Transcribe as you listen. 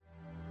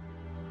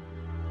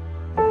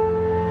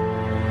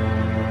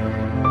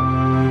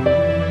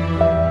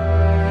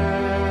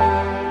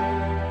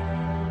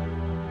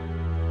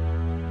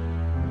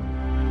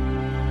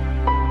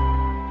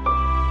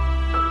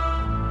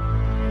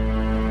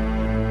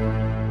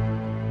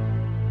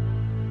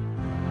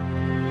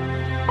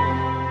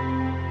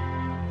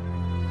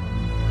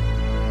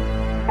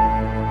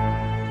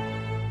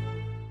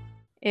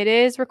It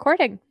is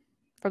recording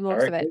from the All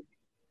looks right, of it.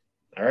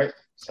 cool. All right.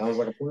 Sounds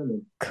like a plan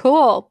then.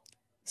 Cool.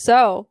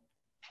 So,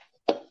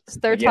 it's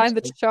third Yes, time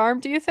the charm,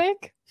 do you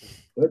think?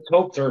 let's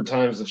hope third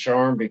time's the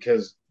charm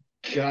because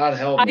God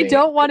help I me.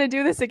 don't want to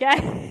do this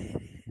again.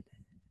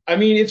 I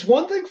mean, it's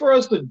one thing for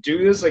us to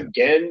do this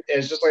again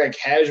as just like a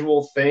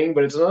casual thing,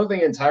 but it's another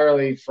thing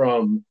entirely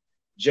from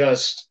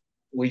just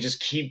we just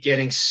keep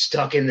getting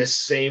stuck in this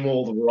same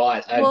old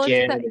rut Well, it's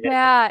again that, and again.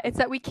 yeah, it's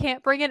that we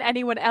can't bring in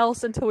anyone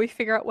else until we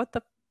figure out what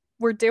the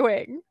we're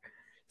doing.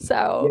 Yeah,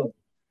 So,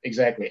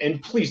 exactly.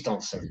 And please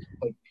don't censor.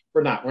 Like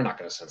we're not going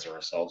to censor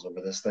ourselves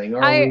over this thing,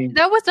 are we?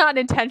 that was not an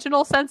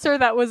intentional censor.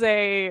 That was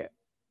a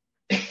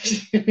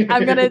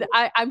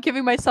I'm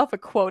giving myself a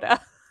quota.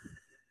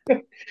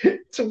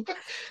 so,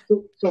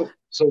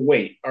 so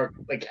wait,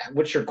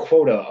 what's your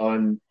quota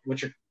on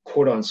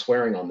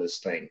swearing on this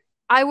thing?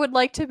 I would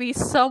like to be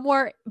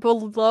somewhere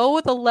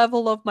below the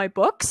level of my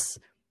books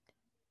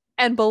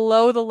and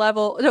below the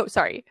level, no,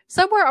 sorry,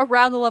 somewhere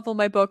around the level of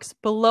my books,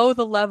 below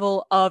the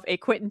level of a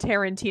Quentin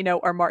Tarantino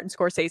or Martin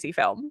Scorsese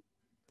film.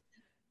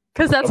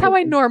 Because that's Okay, how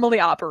I normally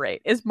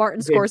operate, is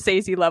Martin okay.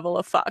 Scorsese level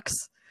of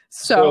fucks.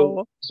 So,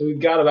 So, so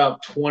we've got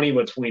about 20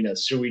 between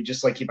us. Should we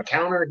just like keep a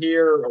counter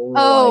here, or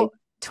like? oh,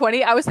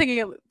 20. I was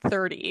thinking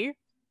 30.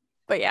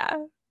 But yeah,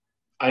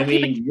 I we'll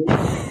keep mean,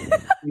 it.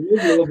 you may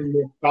be a little bit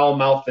more foul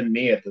mouthed than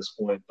me at this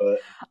point, but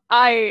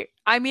I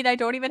mean, I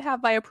don't even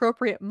have my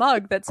appropriate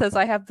mug that says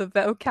I have the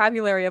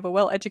vocabulary of a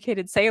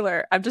well-educated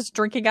sailor. I'm just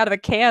drinking out of a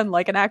can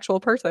like an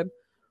actual person.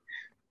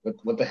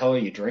 what the hell are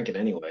you drinking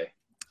anyway?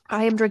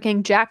 I am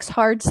drinking Jack's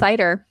Hard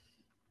Cider.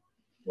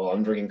 Well,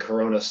 I'm drinking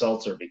Corona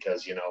Seltzer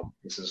because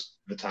this is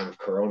the time of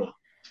Corona.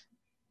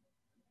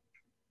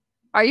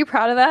 Are you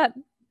proud of that?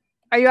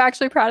 Are you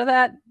actually proud of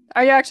that?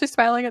 Are you actually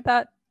smiling at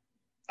that?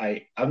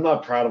 I'm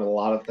not proud of a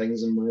lot of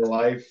things in my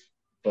life,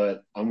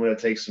 but I'm going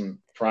to take some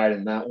pride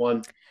in that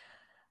one.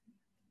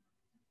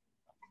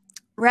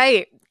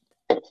 Right.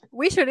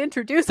 We should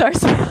introduce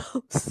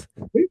ourselves.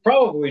 We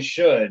probably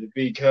should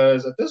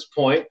because at this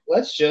point,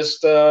 let's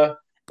just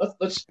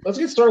let's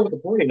get started with the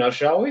party now,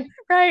 shall we?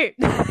 Right.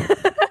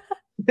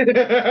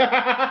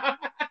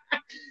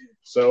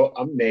 So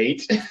I'm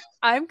Nate.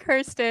 I'm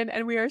Kirsten,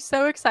 and we are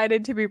so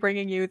excited to be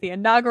bringing you the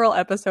inaugural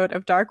episode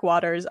of Dark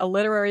Waters, a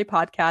literary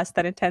podcast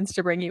that intends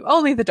to bring you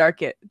only the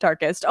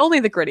darkest, only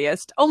the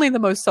grittiest, only the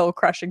most soul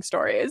crushing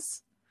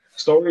stories.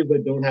 Stories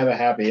that don't have a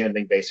happy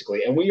ending,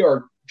 basically, and we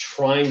are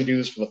trying to do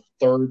this for the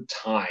third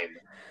time.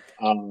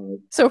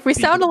 So if we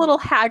sound a Because little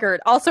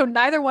haggard, also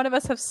neither one of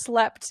us have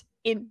slept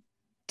in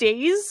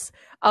days.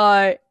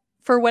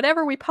 For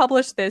whenever we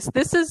publish this,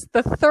 this is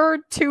the third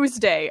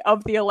Tuesday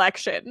of the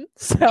election.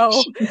 So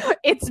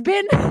it's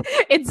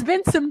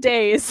been some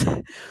days.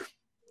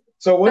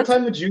 so That's what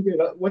time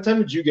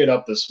did you get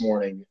up this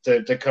morning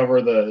to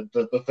cover the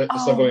stuff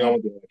oh going on man.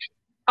 with the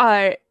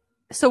election?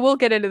 So we'll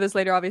get into this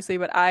later, obviously,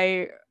 but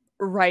I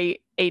write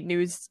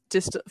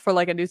for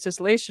like a news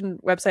distillation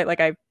website.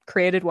 Like I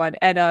created one,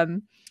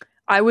 and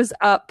I was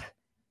up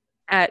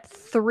at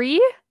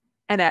 3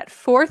 and at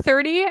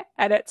 4:30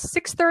 and at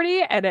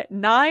 6:30 and at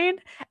 9,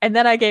 and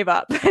then I gave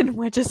up and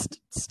we just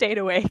stayed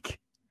awake.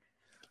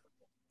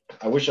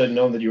 I wish I'd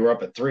known that you were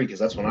up at 3 because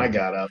that's when I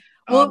got up.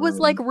 Well, it was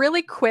like Um,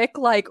 really quick,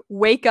 like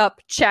wake up,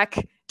 check.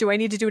 Do I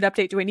need to do an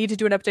update? Do I need to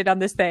do an update on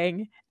this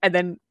thing? And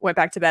then went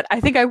back to bed. I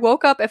think I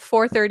woke up at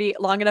 4:30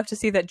 long enough to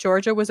see that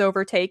Georgia was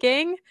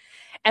overtaking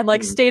and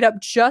like hmm, stayed up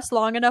just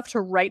long enough to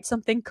write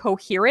something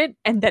coherent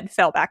and then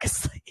fell back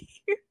asleep.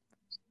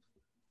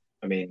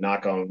 I mean,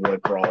 knock on wood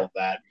for all of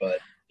that, but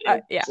Yeah.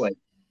 it's like,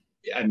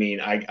 I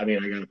got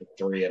up at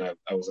 3 and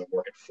I was at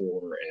work at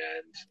 4,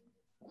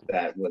 and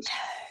that was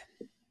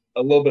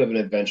a little bit of an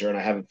adventure, and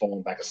I haven't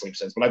fallen back asleep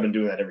since. But I've been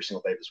doing that every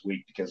single day this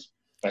week because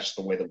that's just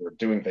the way that we're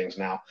doing things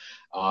now.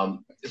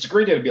 It's a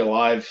great day to be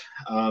alive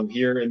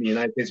here in the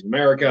United States of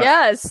America.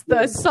 Yes,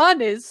 the sun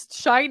is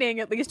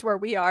shining at least where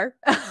we are.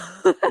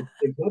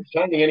 It's not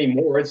shining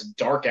anymore. It's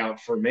dark out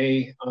for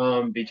me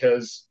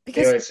because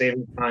Because daylight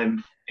saving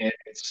time, and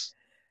it's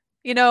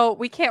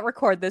we can't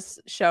record this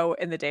show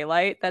in the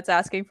daylight. That's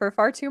asking for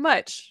far too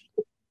much.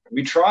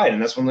 we tried,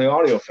 and that's when the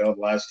audio failed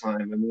last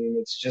time. I mean,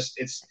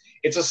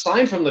 it's a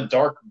sign from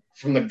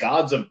the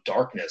gods of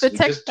darkness. We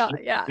just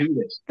can't Yeah. do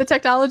this. The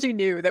technology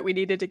knew that we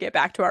needed to get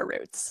back to our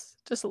roots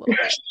just a little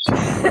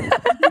bit.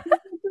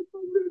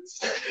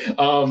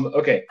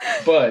 Okay,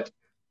 but Right.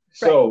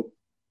 so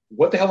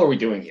what the hell are we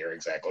doing here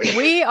exactly?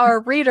 We are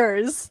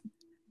readers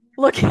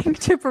looking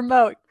to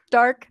promote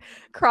dark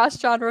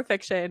cross-genre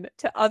fiction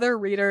to other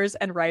readers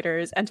and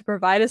writers and to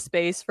provide a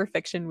space for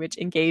fiction which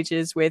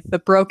engages with the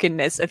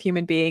brokenness of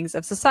human beings,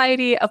 of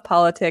society, of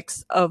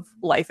politics, of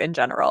life in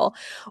general.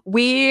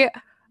 We,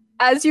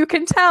 as you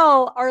can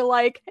tell, are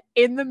like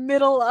in the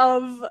middle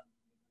of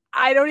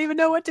I don't even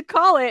know what to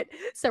call it.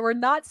 So we're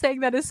not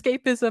saying that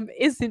escapism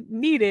isn't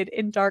needed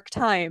in dark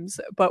times,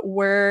 but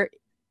we're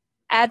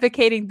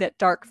advocating that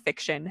dark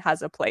fiction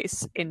has a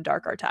place in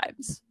darker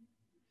times.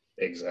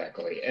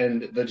 Exactly.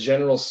 And the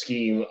general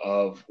scheme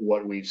of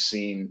what we've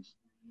seen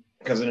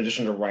because in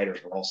addition to readers,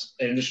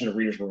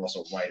 we're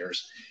also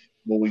writers.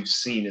 What we've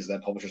seen is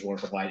that publishers want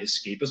to provide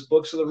escapist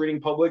books to the reading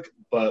public,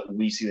 but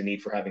we see the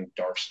need for having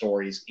dark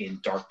stories in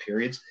dark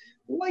periods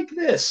like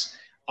this.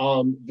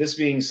 This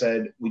being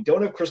said, we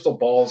don't have crystal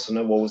balls to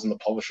know what was in the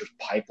publisher's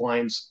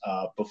pipelines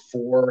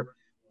before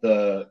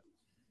the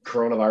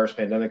coronavirus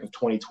pandemic of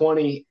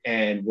 2020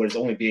 and what is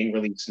only being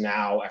released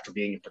now after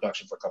being in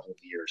production for a couple of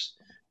years.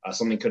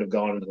 Something could have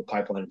gone into the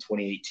pipeline in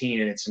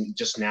 2018 and it's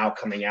just now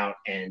coming out,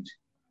 and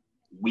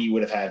we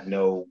would have had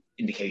no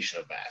indication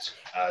of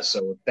that.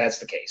 So that's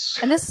the case.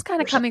 And this is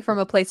kind of coming from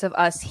a place of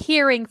us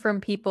hearing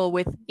from people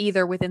with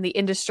either within the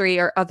industry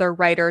or other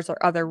writers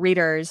or other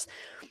readers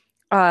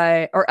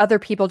or other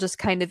people just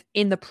kind of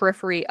in the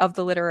periphery of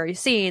the literary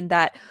scene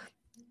that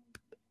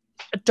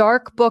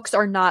dark books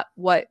are not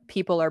what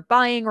people are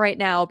buying right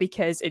now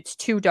because it's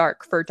too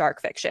dark for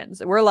dark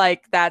fictions. We're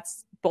like,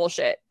 that's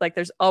bullshit. Like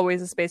there's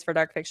always a space for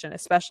dark fiction,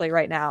 especially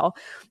right now.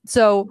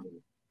 So,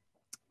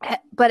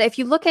 but if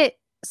you look at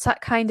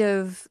kind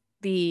of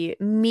the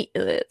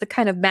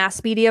kind of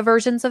mass media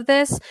versions of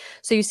this,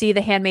 so you see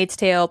The Handmaid's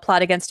Tale,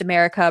 Plot Against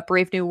America,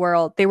 Brave New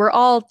World, they were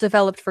all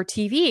developed for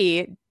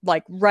TV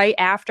like right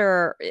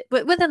after,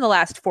 within the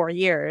last 4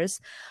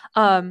 years,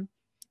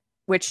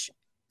 which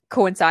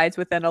coincides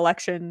with an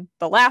election,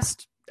 the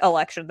last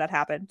election that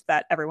happened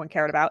that everyone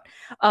cared about.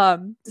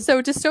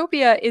 So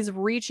dystopia is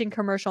reaching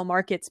commercial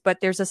markets, but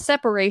there's a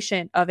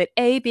separation of it,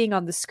 A, being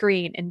on the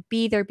screen, and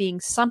B, there being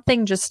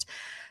something just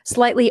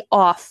slightly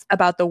off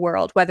about the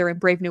world, whether in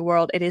Brave New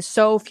World it is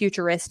so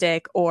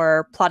futuristic,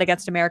 or Plot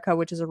Against America,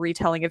 which is a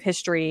retelling of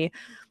history,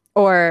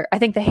 or I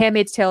think The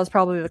Handmaid's Tale is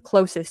probably the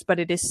closest, but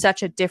it is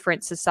such a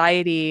different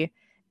society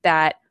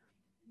that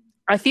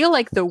I feel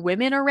like the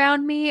women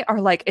around me are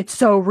like, it's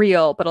so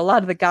real, but a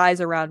lot of the guys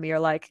around me are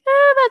like,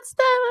 that's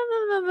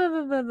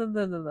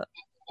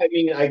I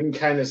mean, I can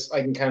kind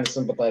of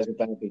sympathize with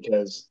that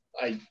because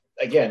I'm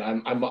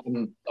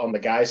on the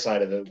guy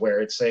side of it where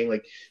it's saying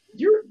like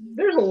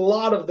there's a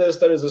lot of this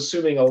that is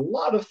assuming a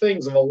lot of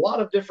things of a lot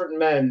of different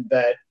men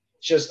that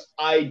just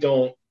I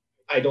don't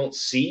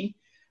see.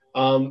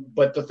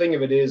 But the thing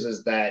of it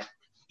is that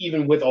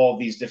even with all of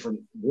these different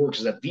works,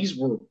 is that these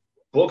were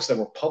books that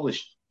were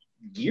published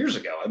years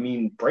ago. I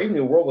mean, Brave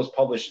New World was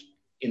published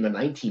in the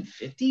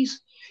 1950s,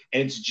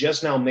 and it's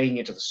just now making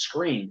it to the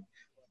screen.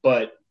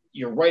 But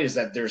you're right, is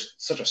that there's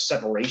such a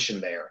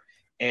separation there,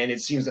 and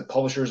it seems that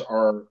publishers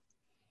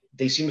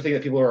they seem to think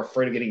that people are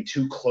afraid of getting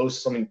too close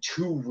to something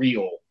too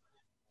real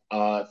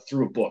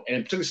through a book,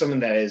 and particularly something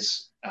that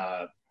is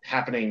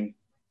happening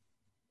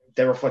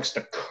that reflects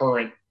the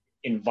current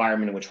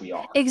environment in which we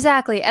are.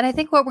 Exactly. And I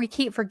think what we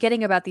keep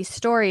forgetting about these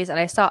stories, and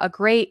I saw a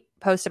great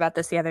post about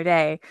this the other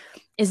day,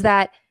 is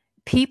that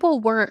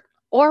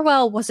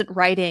Orwell wasn't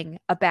writing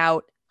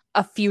about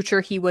a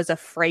future he was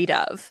afraid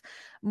of.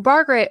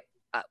 Margaret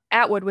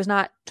Atwood was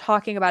not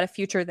talking about a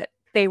future that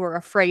they were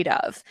afraid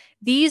of.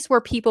 These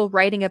were people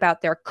writing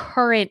about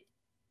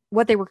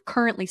what they were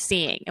currently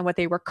seeing and what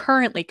they were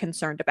currently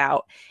concerned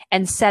about,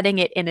 and setting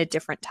it in a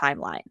different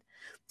timeline.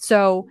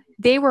 So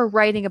they were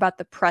writing about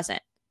the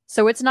present.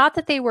 So it's not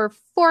that they were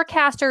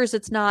forecasters.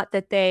 It's not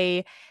that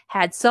they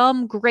had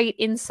some great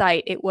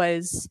insight. It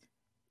was,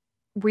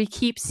 we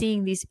keep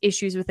seeing these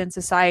issues within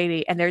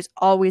society, and there's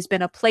always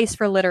been a place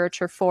for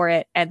literature for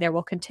it, and there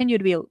will continue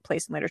to be a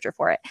place in literature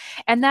for it.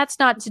 And that's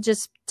not to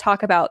just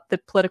talk about the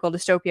political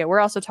dystopia.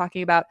 We're also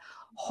talking about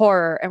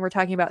horror, and we're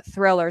talking about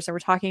thrillers, and we're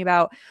talking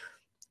about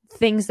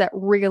things that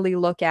really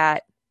look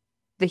at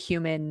the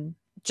human,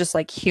 just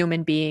like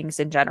human beings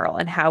in general,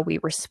 and how we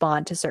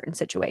respond to certain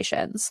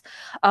situations.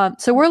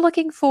 So we're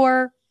looking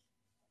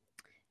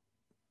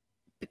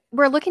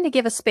to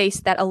give a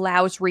space that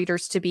allows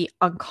readers to be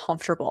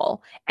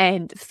uncomfortable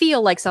and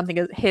feel like something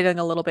is hitting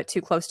a little bit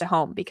too close to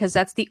home, because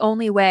that's the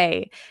only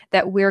way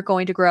that we're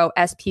going to grow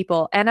as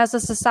people and as a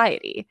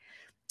society.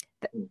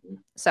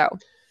 So,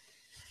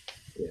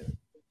 yeah.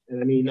 And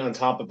I mean, on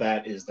top of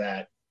that is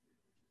that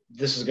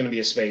this is going to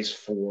be a space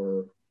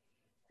for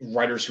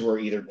writers who are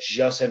either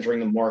just entering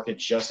the market,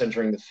 just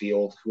entering the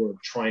field, who are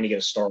trying to get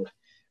a start.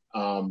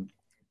 And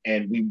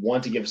we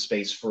want to give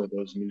space for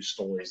those new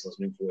stories, those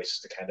new voices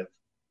to kind of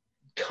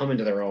come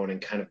into their own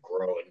and kind of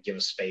grow, and give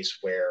a space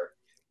where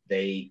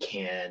they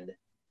can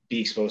be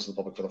exposed to the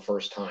public for the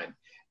first time.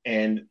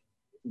 And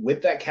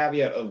with that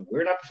caveat of,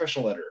 we're not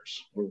professional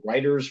editors, we're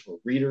writers, we're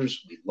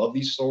readers, we love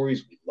these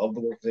stories, we love the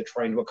work that they're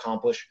trying to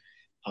accomplish,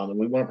 and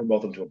we want to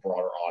promote them to a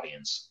broader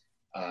audience.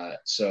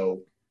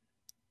 So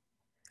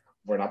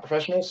we're not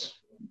professionals,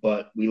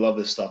 but we love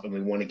this stuff, and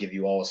we want to give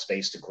you all a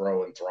space to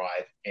grow and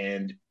thrive,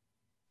 and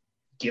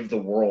give the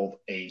world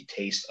a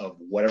taste of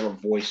whatever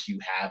voice you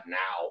have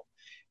now,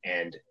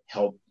 and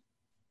help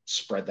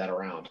spread that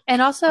around.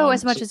 And also,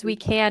 as much as we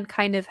can,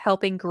 kind of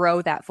helping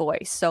grow that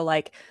voice. So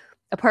like,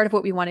 a part of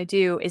what we want to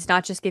do is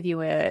not just give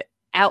you an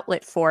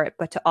outlet for it,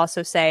 but to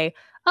also say,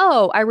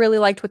 oh, I really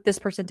liked what this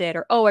person did,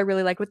 or oh, I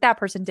really liked what that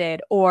person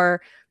did,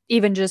 or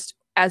even just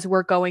as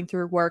we're going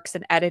through works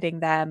and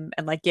editing them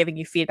and like giving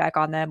you feedback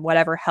on them,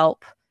 whatever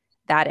help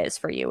that is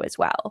for you as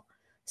well.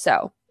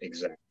 So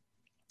exactly.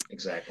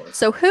 exactly.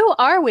 So who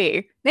are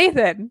we?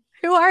 Nathan,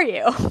 who are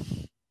you?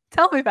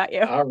 Tell me about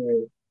you.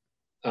 All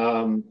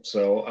right.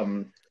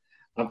 So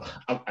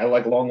I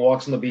like long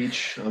walks on the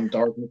beach. I'm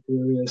dark and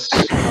curious.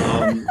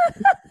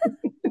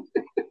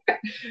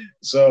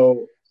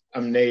 So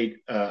I'm Nate.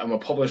 I'm a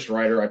published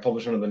writer. I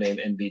publish under the name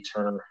NB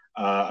Turner.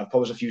 I've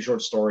published a few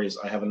short stories.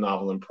 I have a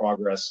novel in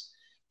progress.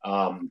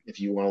 If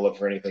you want to look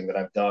for anything that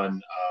I've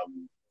done,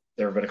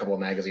 there have been a couple of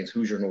magazines,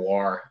 Hoosier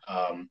Noir,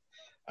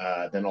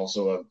 then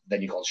also a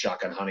venue called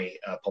Shotgun Honey,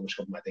 published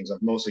a couple of my things.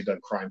 I've mostly done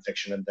crime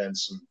fiction and then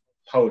some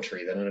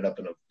poetry that ended up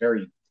in a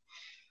very,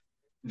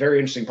 very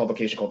interesting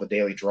publication called The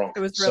Daily Drunk. It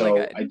was really So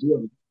good.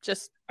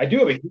 I do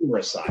have a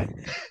humorous side.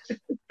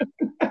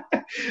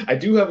 I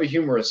do have a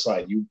humorous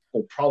side. You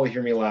will probably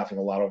hear me laughing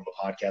a lot over the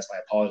podcast. I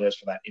apologize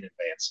for that in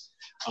advance.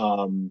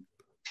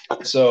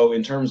 So,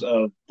 in terms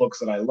of books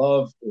that I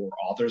love or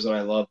authors that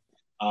I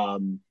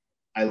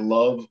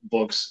love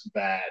books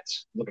that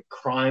look at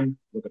crime,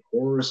 look at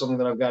horror, something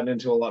that I've gotten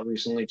into a lot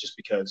recently, just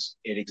because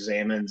it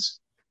examines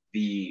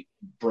the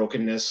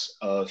brokenness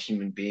of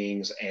human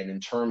beings and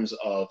in terms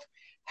of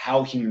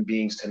how human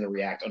beings tend to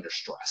react under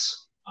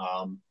stress.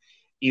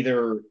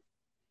 Either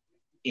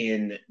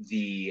in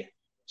the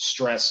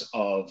stress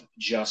of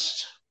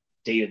just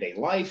day to day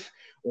life,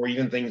 or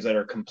even things that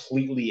are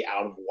completely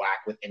out of whack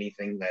with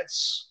anything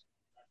that's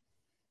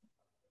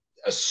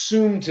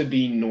assumed to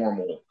be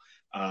normal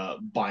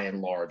by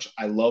and large.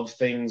 I love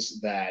things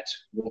that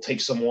will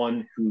take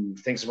someone who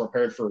thinks they're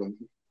prepared for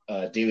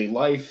daily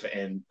life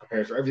and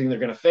prepared for everything they're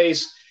going to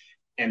face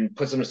and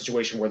puts them in a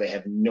situation where they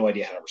have no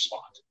idea how to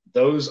respond.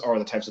 Those are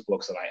the types of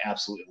books that I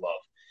absolutely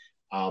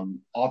love.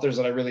 Authors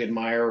that I really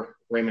admire: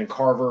 Raymond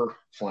Carver,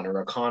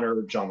 Flannery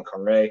O'Connor, John le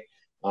Carre.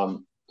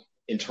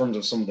 In terms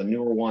of some of the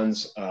newer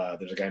ones,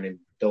 there's a guy named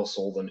Bill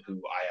Solden who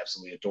I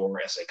absolutely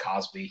adore, S.A.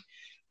 Cosby,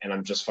 and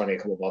I'm just finding a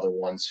couple of other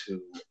ones who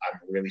I'm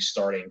really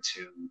starting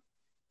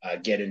to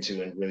get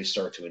into and really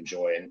start to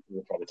enjoy, and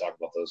we'll probably talk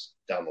about those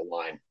down the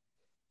line.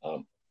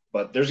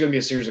 But there's going to be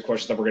a series of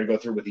questions that we're going to go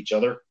through with each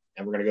other,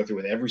 and we're going to go through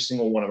with every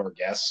single one of our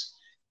guests.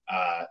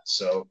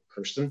 So,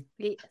 Kirsten,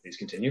 please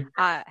continue.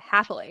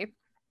 Happily.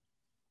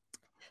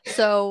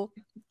 So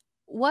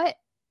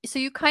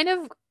you kind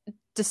of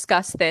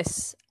discuss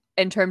this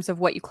in terms of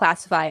what you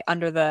classify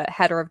under the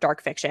header of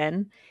dark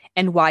fiction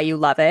and why you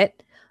love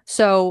it.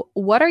 So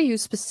what are you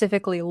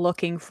specifically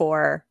looking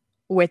for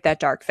with that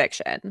dark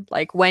fiction?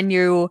 Like when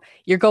you're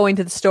going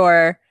to the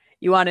store,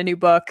 you want a new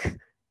book,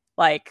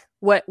 like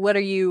what are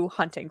you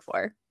hunting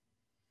for?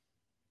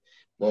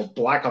 Well,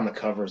 black on the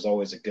cover is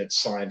always a good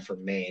sign for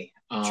me.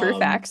 True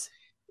facts.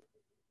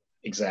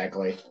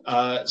 Exactly.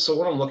 So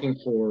what I'm looking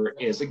for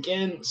is,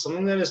 again,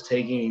 something that is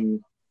taking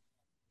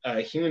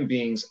human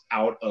beings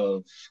out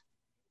of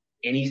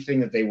anything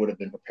that they would have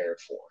been prepared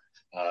for.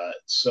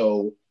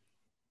 So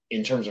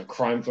in terms of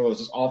crime thrillers,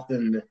 it's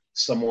often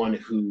someone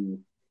who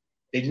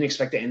they didn't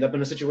expect to end up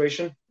in a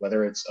situation,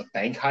 whether it's a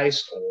bank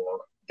heist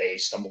or they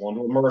stumble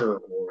onto a murder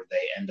or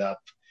they end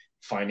up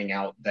finding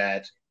out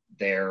that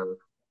their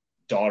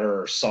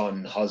daughter,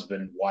 son,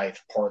 husband,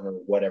 wife, partner,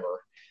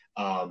 whatever,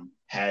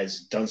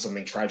 has done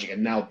something tragic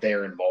and now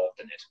they're involved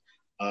in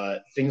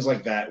it. Things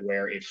like that,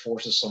 where it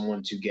forces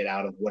someone to get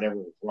out of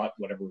whatever rut,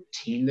 whatever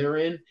routine they're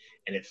in,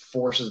 and it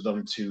forces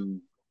them to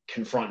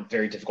confront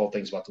very difficult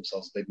things about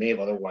themselves they may have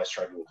otherwise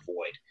tried to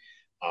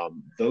avoid.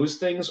 Those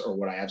things are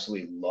what I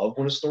absolutely love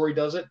when a story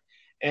does it,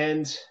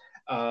 and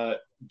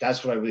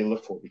that's what I really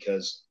look for,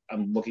 because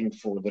I'm looking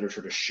for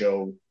literature to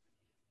show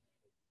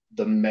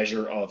the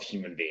measure of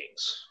human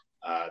beings.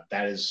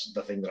 That is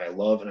the thing that I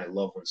love, and I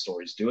love when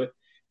stories do it.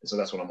 And so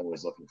that's what I'm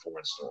always looking for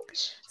in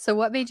stories. So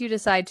what made you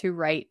decide to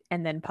write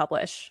and then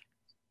publish?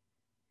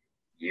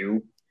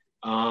 You.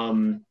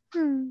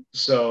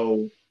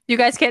 So you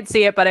guys can't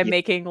see it, but I'm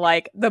making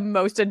like the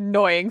most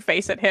annoying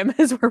face at him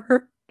as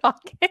we're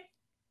talking.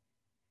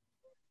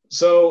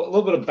 So a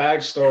little bit of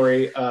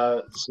backstory.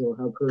 So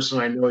how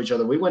Kirsten and I know each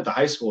other. We went to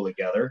high school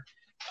together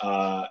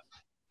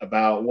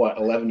about,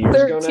 11 years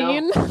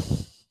 13? Ago now?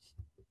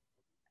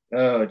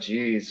 Oh,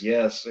 geez.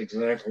 Yes,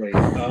 exactly.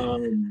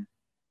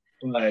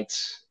 But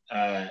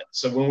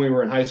so when we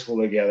were in high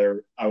school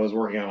together, I was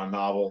working on a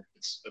novel.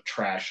 It's a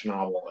trash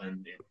novel,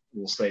 and it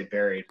will stay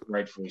buried,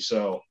 rightfully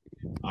so.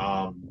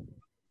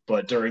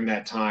 But during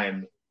that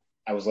time,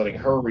 I was letting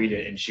her read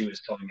it, and she was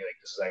telling me, like,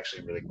 this is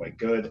actually really quite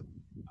good.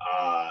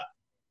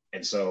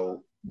 And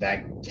so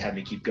that had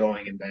me keep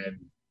going. And then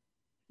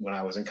when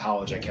I was in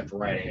college, I kept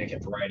writing. And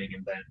then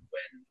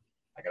when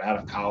I got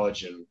out of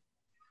college and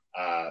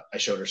I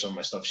showed her some of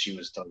my stuff, she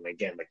was telling me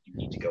again, like, you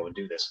need to go and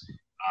do this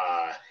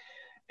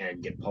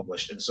and get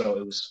published. And so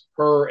it was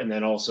her, and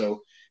then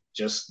also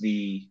just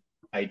the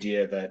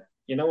idea that,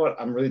 you know what,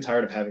 I'm really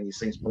tired of having these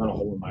things burn a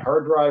hole in my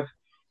hard drive,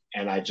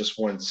 and I just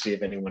wanted to see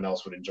if anyone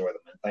else would enjoy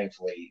them. And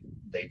thankfully,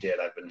 they did.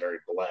 I've been very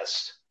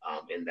blessed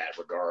in that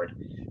regard.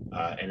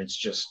 And it's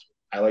just,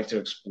 I like to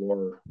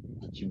explore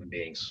human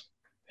beings,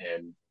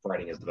 and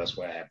writing is the best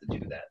way I have to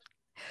do that.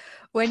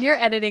 When you're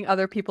editing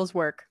other people's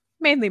work,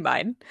 mainly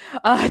mine,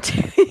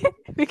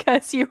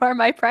 because you are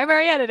my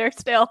primary editor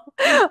still.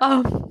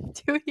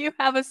 Do you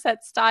have a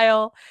set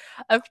style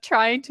of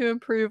trying to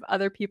improve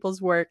other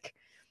people's work?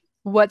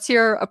 What's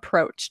your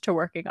approach to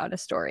working on a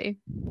story?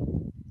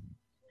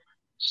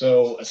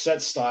 So a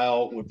set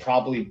style would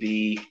probably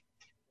be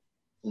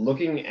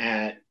looking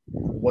at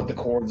what the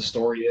core of the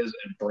story is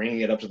and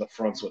bringing it up to the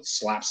front so it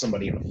slaps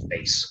somebody in the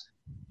face.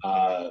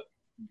 Uh,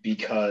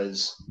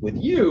 because with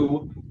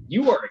you,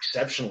 you are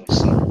exceptionally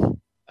subtle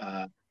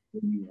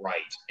when you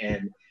write,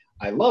 and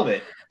I love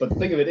it. But the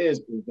thing of it is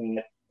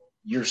that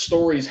your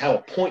stories have a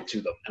point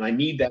to them, and I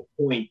need that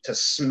point to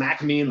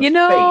smack me in the face,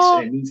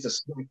 and it needs to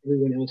smack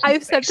everyone else in the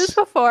I've said this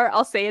before,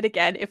 I'll say it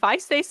again. If I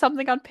say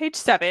something on page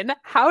 7,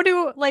 how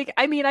do, like,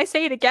 I mean, I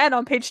say it again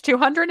on page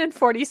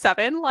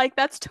 247, like,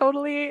 that's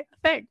totally a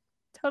thing.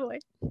 Totally.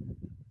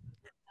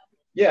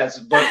 Yes,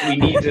 but we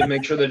need to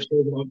make sure that it's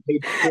on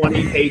page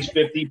 20, page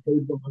 50, page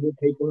 100,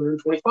 page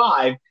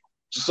 125,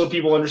 just so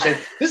people understand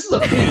this is a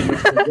theme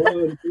that's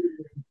going through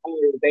the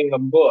entire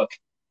damn book.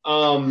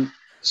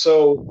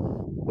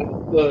 So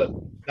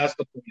that's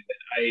the point of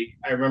it.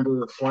 I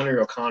remember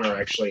Flannery O'Connor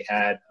actually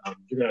had,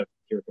 you're going to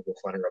hear a couple of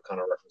Flannery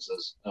O'Connor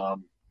references.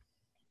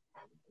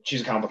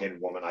 She's a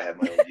complicated woman. I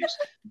have my own views.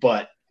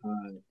 But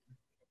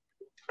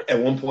at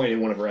one point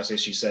in one of her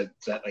essays, she said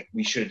that like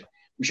we should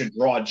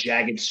draw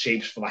jagged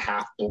shapes for the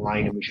half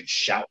blind, and we should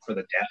shout for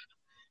the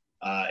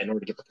deaf in order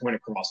to get the point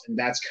across. And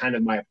that's kind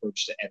of my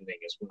approach to editing,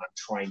 is when I'm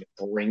trying to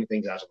bring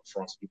things out to the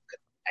front so people can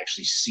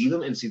actually see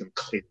them and see them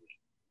clearly.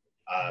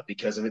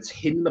 Because if it's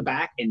hidden in the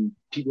back and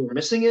people are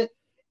missing it,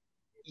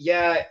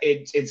 yeah,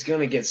 it's going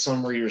to get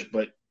some readers,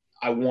 but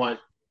I want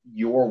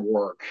your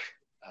work,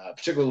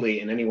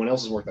 particularly in anyone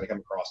else's work that I come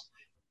across,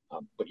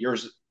 but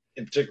yours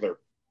in particular,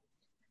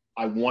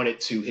 I want it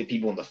to hit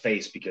people in the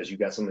face because you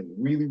got something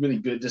really, really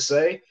good to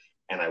say,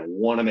 and I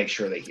want to make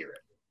sure they hear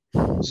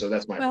it. So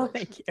that's my approach.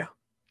 Thank you.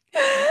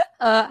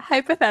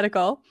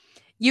 Hypothetical.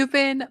 You've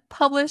been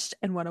published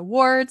and won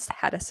awards,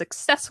 had a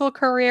successful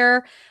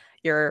career.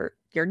 Your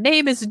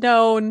name is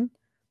known.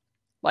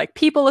 Like,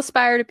 people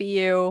aspire to be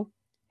you.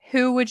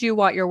 Who would you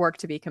want your work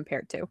to be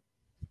compared to?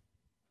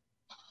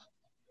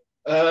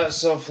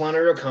 So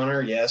Flannery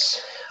O'Connor,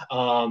 yes.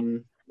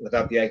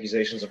 Without the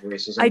accusations of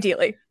racism.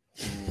 Ideally.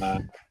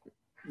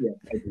 Yeah,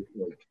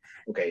 ideally.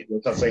 Okay,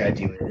 let's not say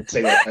ideally. Let's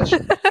say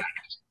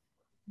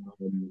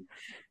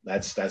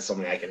that's that's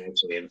something I can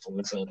actually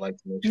influence, and I'd like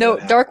to make sure. No,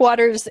 Dark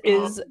Waters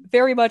is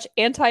very much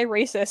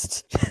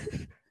anti-racist.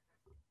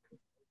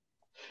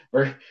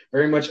 Very,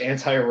 very much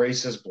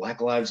anti-racist.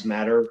 Black Lives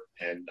Matter,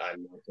 and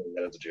I'm not saying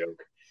that as a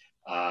joke.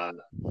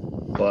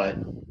 But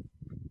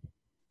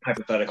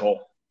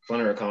hypothetical: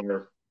 Flannery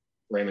O'Connor,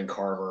 Raymond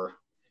Carver,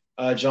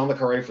 John le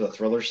Carré for the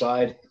thriller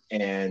side,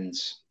 and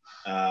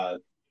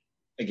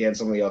again,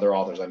 some of the other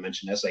authors I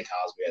mentioned. S.A.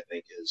 Cosby, I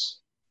think, is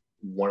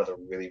one of the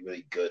really,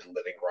 really good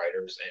living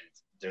writers, and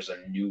there's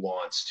a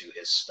nuance to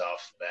his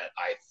stuff that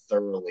I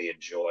thoroughly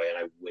enjoy, and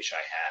I wish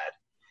I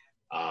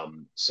had.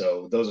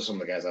 So those are some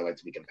of the guys I like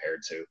to be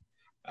compared to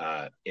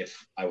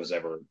if I was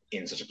ever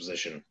in such a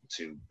position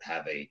to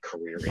have a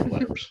career in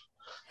letters.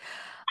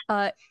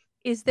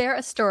 Is there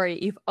a story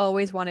you've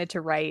always wanted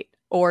to write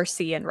or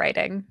see in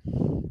writing?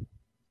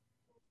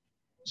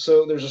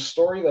 So there's a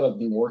story that I've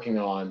been working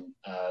on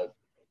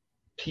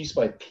piece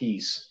by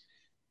piece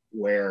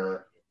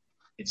where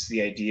it's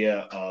the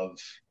idea of,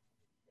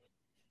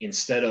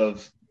 instead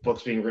of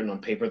books being written on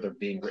paper, they're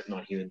being written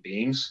on human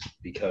beings,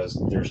 because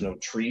there's no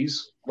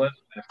trees left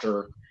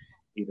after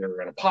either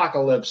an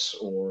apocalypse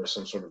or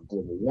some sort of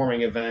global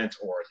warming event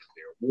or a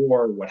nuclear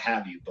war, what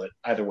have you. But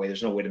either way,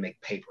 there's no way to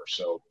make paper.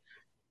 So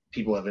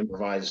people have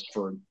improvised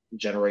for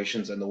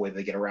generations, and the way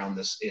they get around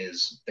this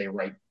is they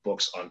write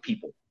books on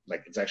people.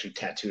 Like, it's actually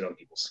tattooed on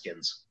people's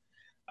skins.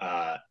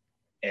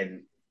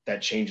 And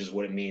that changes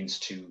what it means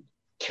to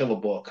kill a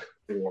book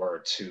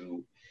or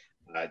to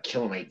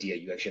kill an idea.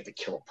 You actually have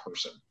to kill a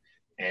person,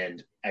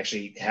 and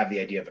actually have the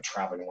idea of a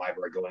traveling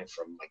library going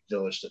from like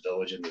village to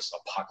village in this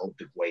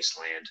apocalyptic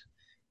wasteland,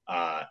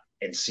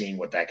 and seeing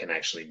what that can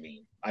actually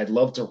mean. I'd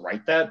love to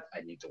write that.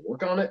 I need to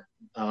work on it,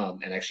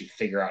 and actually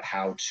figure out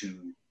how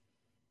to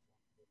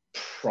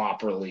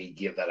properly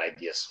give that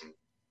idea some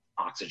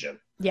oxygen.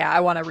 Yeah,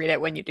 I want to read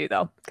it when you do,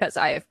 though, because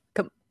I have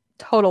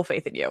total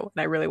faith in you, and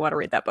I really want to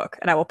read that book,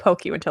 and I will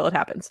poke you until it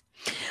happens.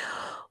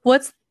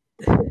 What's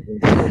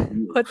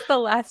the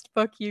last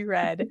book you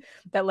read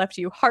that left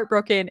you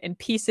heartbroken, in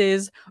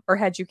pieces, or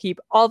had you keep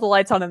all the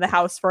lights on in the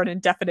house for an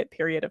indefinite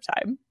period of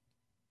time?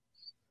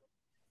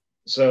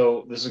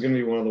 So this is going to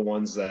be one of the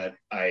ones that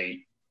I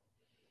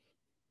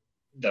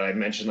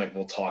mentioned, like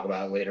we'll talk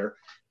about later,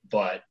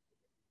 but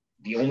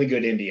The Only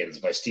Good Indians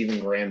by Stephen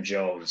Graham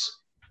Jones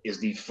is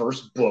the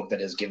first book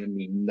that has given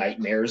me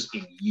nightmares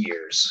in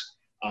years.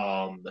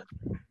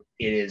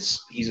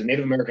 He's a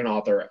Native American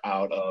author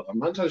out of, I'm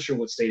not entirely sure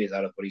what state he's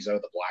out of, but he's out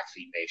of the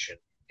Blackfeet Nation,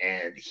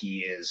 and he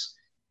is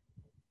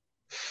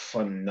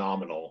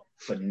phenomenal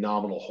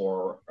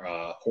horror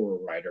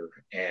writer.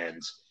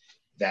 And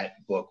that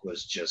book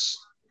was just,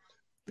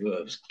 it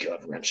was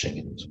gut wrenching,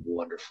 and it was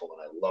wonderful,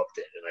 and I loved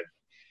it. And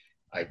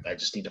I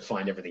just need to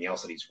find everything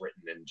else that he's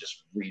written and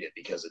just read it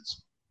because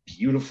it's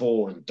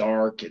beautiful and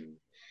dark and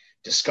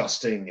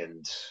disgusting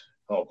and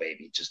oh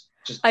baby, just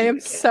I do am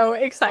it again. so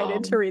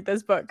excited to read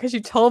this book because you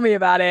told me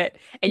about it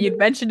and you'd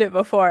mentioned it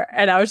before,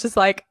 and I was just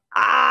like,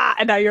 ah,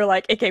 and now you're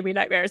like, it gave me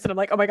nightmares, and I'm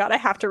like, oh my god, I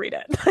have to read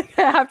it.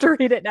 I have to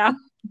read it now.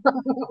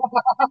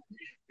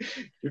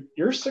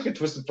 You're such a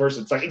twisted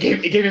person. It's like it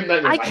gave him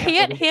nightmares. I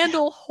can't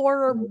handle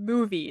horror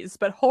movies,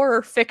 but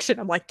horror fiction,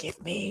 I'm like,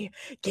 give me.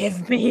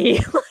 Like,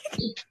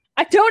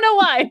 I don't know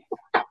why.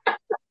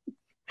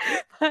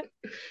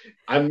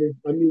 I'm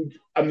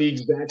the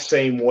exact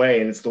same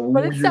way, and it's the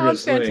But it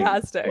sounds weirdest thing.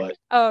 fantastic.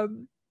 But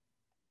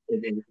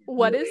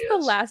What really is the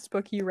last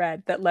book you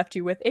read that left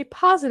you with a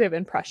positive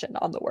impression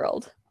on the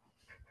world?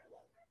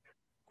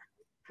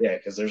 Yeah,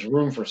 because there's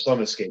room for some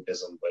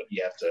escapism, but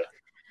you have to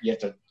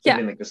get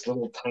in like this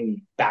little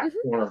tiny back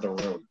corner of the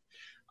room.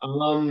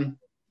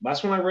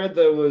 Last one I read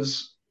that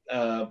was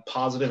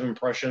positive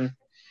impression.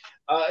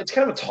 It's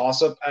kind of a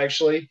toss up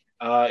actually.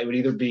 It would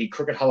either be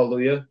Crooked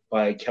Hallelujah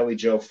by Kelly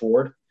Jo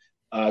Ford,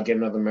 again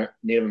another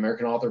Native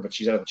American author, but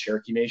she's out of the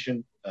Cherokee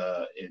Nation.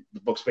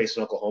 The book's based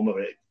in Oklahoma,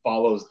 but it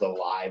follows the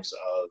lives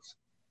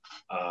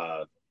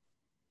of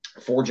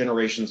 4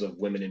 generations of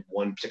women in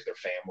one particular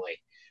family,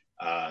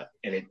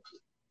 and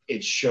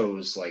it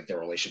shows like their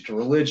relationship to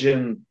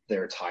religion,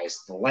 their ties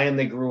to the land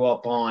they grew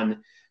up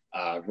on,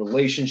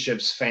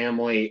 relationships,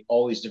 family,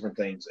 all these different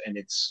things, and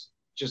it's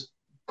just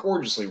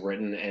gorgeously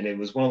written. And it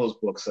was one of those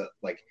books that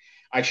like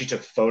I actually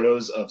took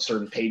photos of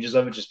certain pages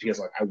of it just because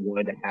like I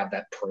wanted to have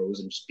that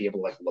prose and just be able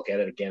to like look at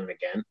it again and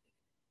again.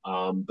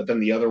 But then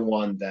the other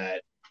one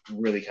that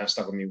really kind of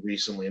stuck with me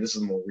recently, and this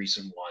is the more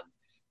recent one,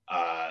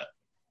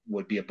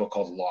 would be a book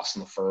called Lost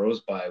in the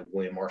Furrows by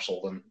William R.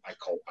 Solden. I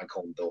call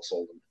him Bill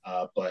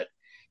Solden, but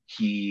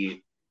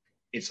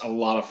it's a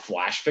lot of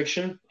flash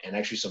fiction and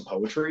actually some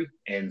poetry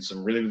and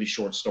some really really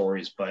short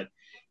stories. But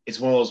it's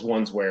one of those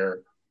ones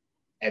where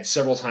at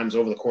several times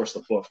over the course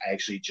of the book, I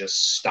actually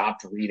just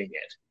stopped reading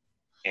it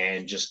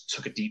and just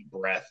took a deep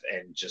breath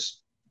and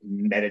just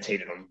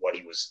meditated on what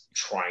he was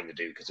trying to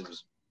do because it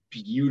was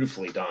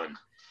beautifully done.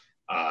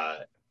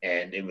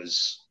 And it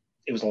was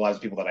a lot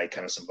of people that I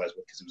kind of sympathize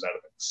with because it was out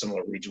of a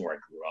similar region where I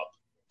grew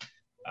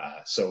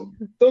up. So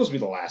those would be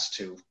the last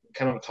two.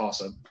 Kind of a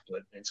toss up,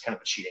 but it's kind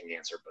of a cheating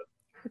answer. But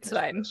it's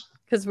fine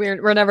because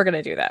we're never going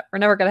to do that. We're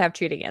never going to have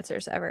cheating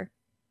answers ever.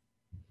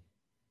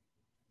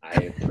 I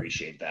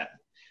appreciate that.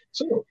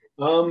 So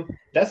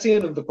that's the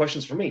end of the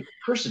questions for me.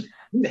 Kirsten,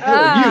 who the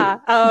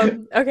hell are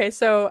you? Okay,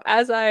 so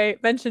as I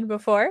mentioned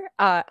before,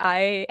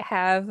 I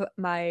have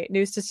my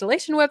news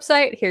distillation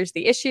website. Here's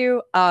the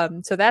issue.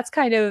 So that's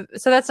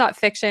not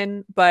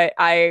fiction, but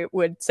I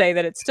would say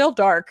that it's still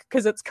dark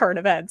because it's current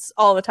events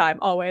all the time,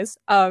 always.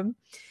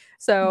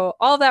 So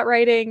all of that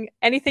writing,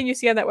 anything you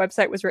see on that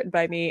website was written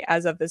by me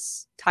as of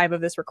this time of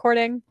this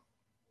recording.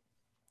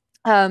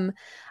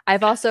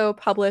 I've also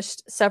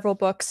published several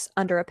books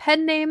under a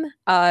pen name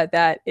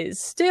that is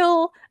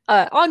still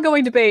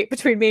ongoing debate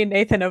between me and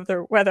Nathan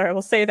over whether I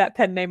will say that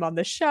pen name on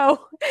the show.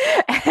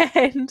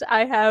 And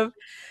I have...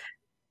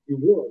 You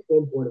will at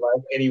some point if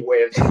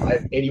I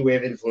have any way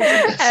of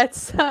influencing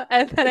this.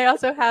 And then I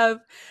also have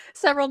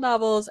several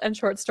novels and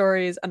short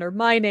stories under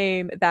my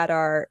name that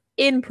are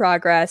in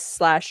progress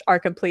 / are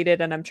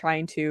completed and I'm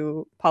trying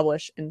to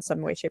publish in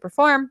some way, shape, or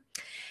form.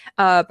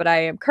 But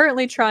I am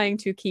currently trying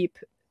to keep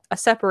a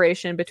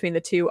separation between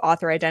the two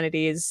author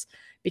identities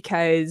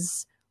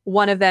because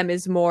one of them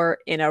is more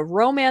in a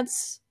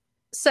romance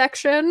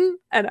section,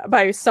 and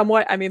by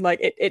somewhat I mean like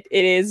it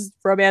is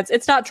romance.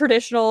 It's not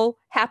traditional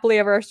happily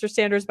ever after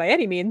standards by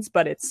any means,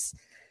 but it's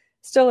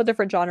still a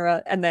different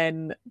genre. And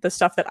then the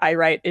stuff that I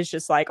write is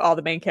just like all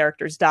the main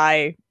characters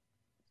die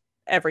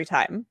every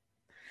time.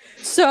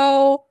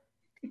 So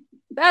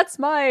that's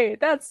my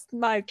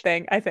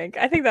thing. I think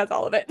that's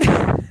all of it.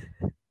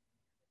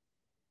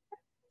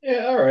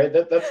 Yeah, all right.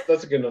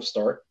 That's a good enough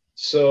start.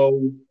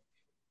 So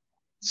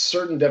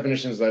certain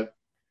definitions that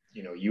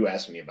you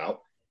asked me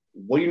about,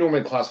 what do you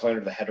normally classify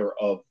under the header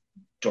of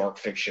dark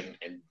fiction,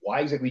 and why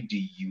exactly do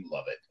you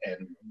love it?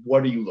 And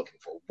what are you looking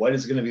for? What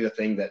is going to be the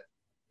thing that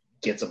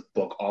gets a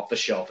book off the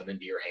shelf and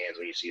into your hands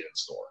when you see it in the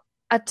store?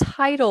 A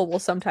title will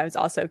sometimes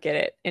also get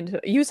it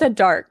into... You said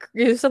dark.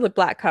 You said the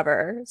black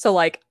cover. So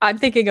like I'm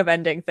thinking of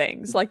Ending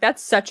Things. Like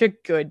that's such a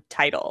good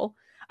title.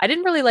 I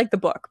didn't really like the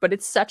book, but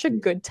it's such a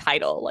good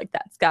title. Like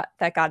that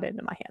got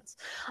into my hands.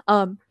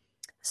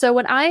 So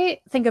when I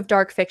think of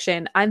dark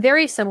fiction, I'm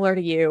very similar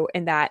to you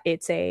in that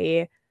it's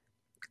a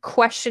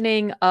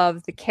questioning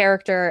of the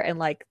character and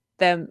like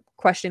them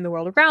questioning the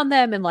world around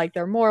them and like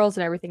their morals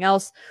and everything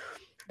else.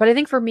 But I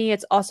think for me,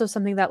 it's also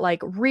something that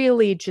like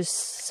really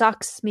just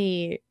sucks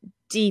me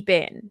deep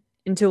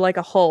into like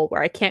a hole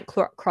where I can't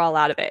crawl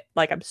out of it.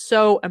 Like I'm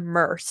so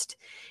immersed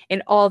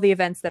in all the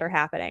events that are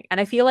happening. And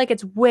I feel like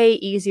it's way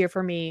easier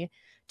for me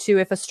to,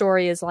 if a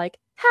story is like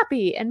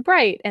happy and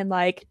bright and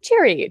like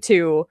cheery,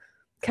 to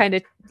kind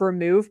of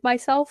remove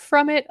myself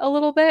from it a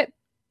little bit.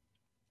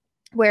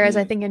 Whereas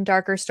I think in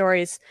darker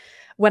stories,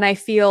 when I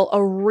feel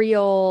a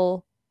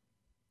real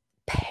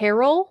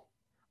peril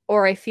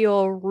or I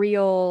feel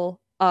real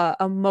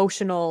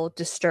emotional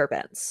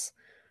disturbance.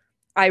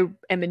 I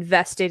am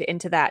invested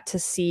into that to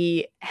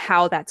see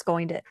how that's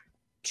going to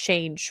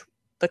change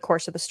the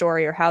course of the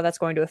story or how that's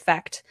going to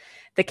affect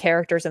the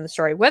characters in the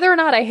story, whether or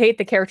not I hate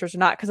the characters or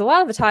not. Because a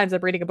lot of the times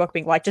I'm reading a book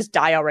being like, just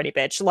die already,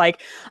 bitch.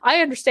 Like,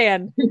 I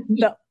understand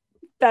that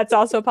that's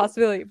also a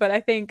possibility, but I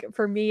think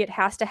for me, it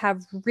has to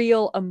have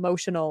real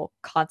emotional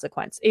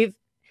consequence. If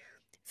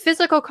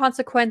physical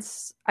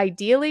consequence,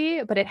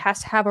 ideally, but it has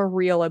to have a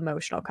real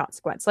emotional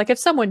consequence. Like if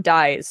someone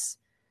dies,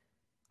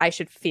 I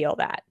should feel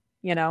that,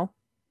 you know?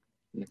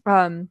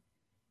 Um,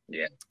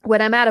 Yeah.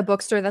 when I'm at a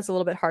bookstore, that's a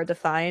little bit hard to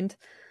find,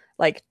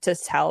 like to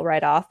tell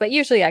right off. But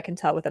usually I can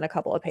tell within a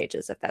couple of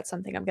pages if that's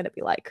something I'm going to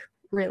be like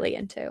really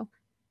into.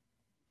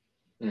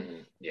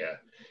 Yeah.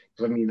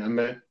 I mean, I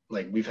meant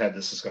like we've had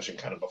this discussion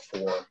kind of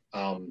before.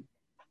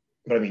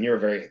 But I mean, you're a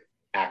very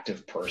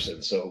active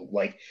person, so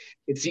like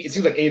it seems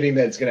like anything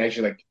that's gonna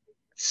actually like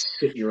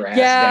sit your ass down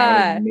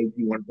Yeah. and make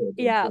you want to.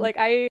 Yeah. Like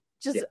I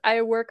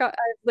work on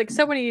like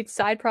so many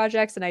side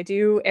projects and I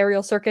do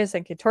aerial circus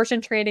and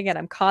contortion training and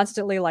I'm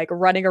constantly like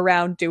running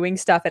around doing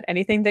stuff and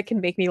anything that can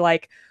make me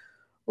like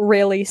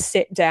really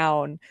sit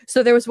down.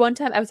 So there was one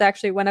time I was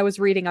actually, when I was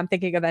reading I'm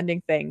Thinking of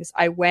Ending Things,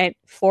 I went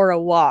for a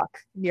walk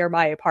near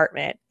my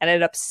apartment and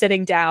ended up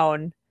sitting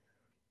down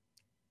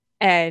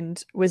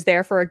and was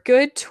there for a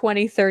good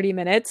 20-30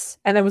 minutes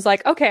and then was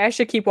like, okay, I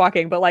should keep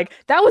walking. But like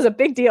that was a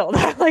big deal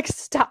that I like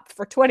stopped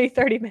for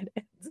 20-30 minutes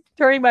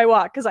during my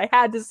walk because I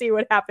had to see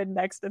what happened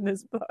next in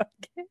this book.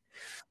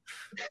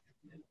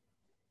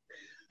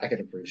 I can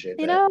appreciate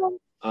You that.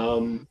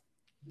 know?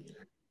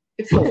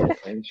 It's the little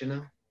things, you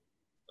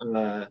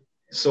know.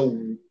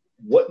 So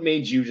what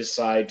made you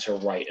decide to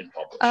write and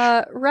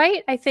publish?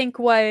 Right, I think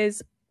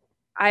was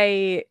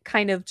I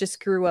kind of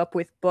just grew up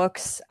with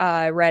books.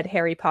 I read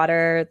Harry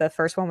Potter, the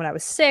first one when I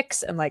was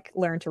 6, and like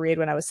learned to read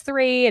when I was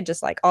 3, and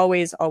just like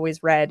always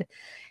read,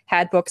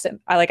 had books. And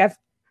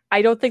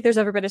I don't think there's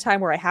ever been a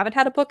time where I haven't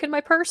had a book in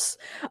my purse.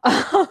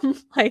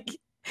 Like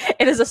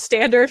it is a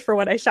standard for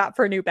when I shop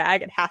for a new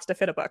bag, it has to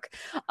fit a book.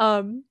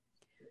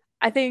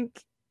 I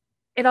think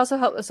it also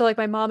helped. So like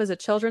my mom is a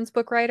children's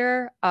book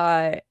writer,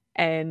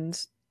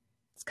 and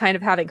kind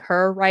of having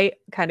her write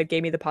kind of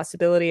gave me the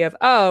possibility of,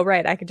 oh,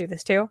 right, I could do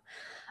this too.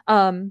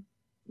 Um,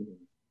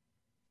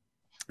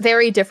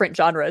 very different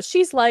genres.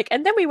 She's like,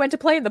 and then we went to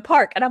play in the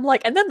park, and I'm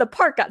like, and then the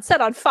park got set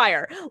on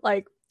fire.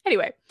 Like,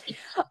 anyway,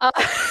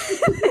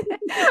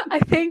 I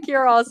think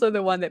you're also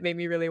the one that made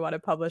me really want to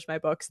publish my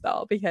books,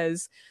 though,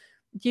 because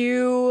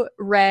you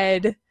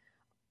read.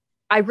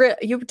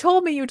 You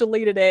told me you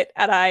deleted it,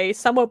 and I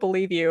somewhat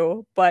believe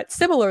you. But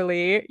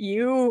similarly,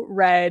 you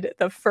read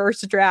the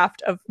first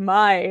draft of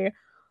my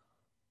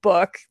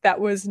book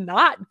that was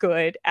not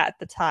good at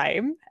the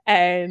time,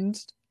 and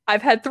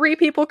I've had 3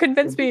 people try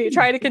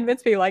to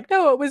convince me like,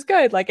 no, it was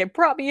good, like it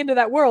brought me into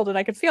that world and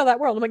I could feel that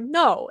world. I'm like,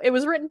 no, it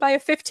was written by a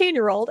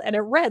 15-year-old and it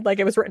read like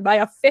it was written by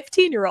a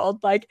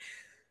 15-year-old. Like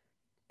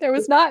there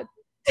was not.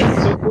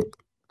 So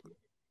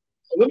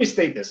let me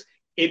state this: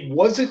 it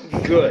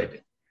wasn't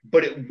good,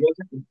 but it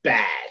wasn't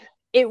bad.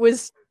 It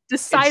was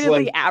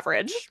decidedly like,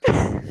 average.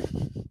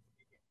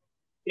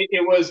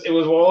 it was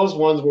one of those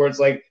ones where it's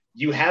like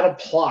you had a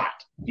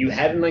plot, you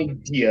had an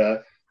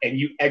idea, and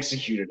you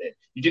executed it.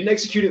 You didn't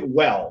execute it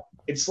well.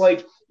 It's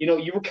like, you know,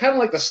 you were kind of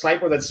like the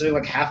sniper that's sitting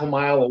like half a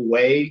mile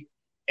away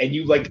and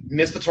you like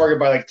missed the target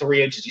by like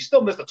 3 inches. You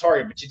still missed the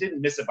target, but you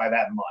didn't miss it by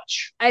that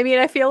much. I mean,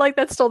 I feel like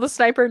that's still the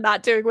sniper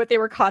not doing what they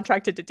were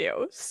contracted to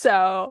do.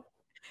 So,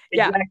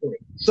 yeah. Exactly.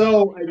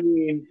 So, I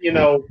mean, you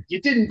know, you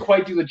didn't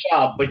quite do the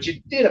job, but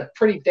you did a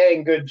pretty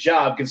dang good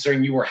job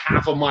considering you were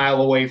half a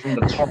mile away from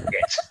the target.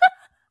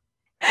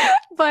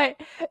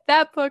 But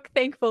that book,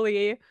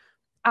 thankfully,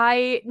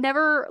 I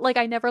never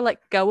let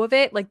go of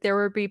it. Like there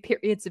would be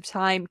periods of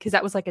time, because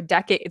that was like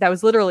that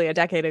was literally a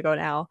decade ago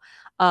now,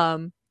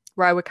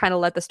 where I would kind of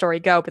let the story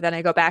go, but then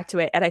I go back to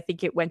it, and I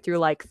think it went through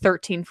like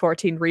 13,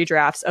 14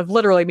 redrafts of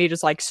literally me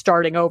just like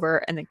starting over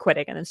and then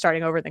quitting and then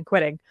starting over and then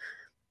quitting.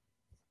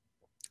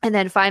 And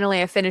then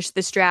finally I finished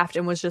this draft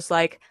and was just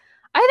like,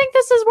 I think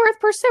this is worth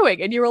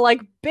pursuing. And you were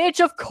like,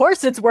 bitch, of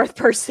course it's worth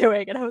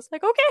pursuing. And I was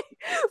like, okay,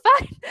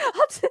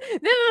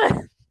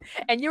 fine.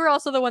 And you were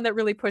also the one that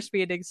really pushed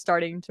me into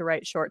starting to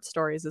write short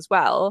stories as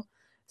well.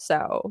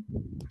 So,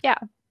 yeah.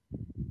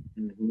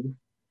 Mm-hmm.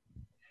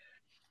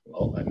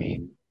 Well, I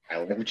mean, I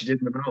like what you did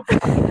in the mouth.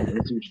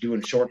 Let's see what you do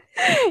in short.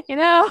 You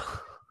know?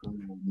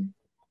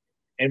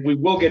 And we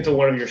will get to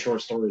one of your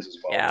short stories as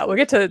well. Yeah, we'll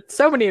get to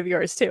so many of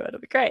yours too.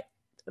 It'll be great.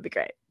 It'll be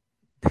great.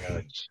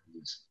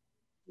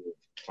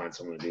 Find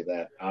someone to do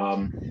that.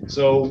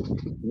 So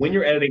when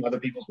you're editing other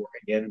people's work,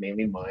 again,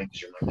 mainly mine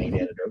because you're my main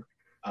editor,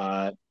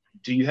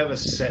 do you have a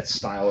set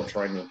style of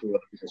trying to improve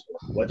other people's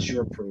work? What's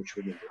your approach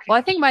when you're working? Well,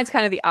 I think mine's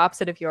kind of the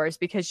opposite of yours,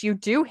 because you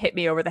do hit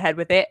me over the head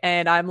with it,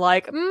 and I'm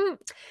like,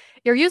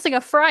 you're using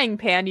a frying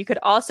pan. You could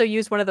also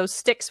use one of those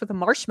sticks with a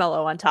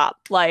marshmallow on top.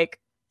 Like,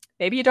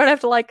 maybe you don't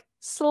have to like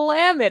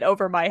slam it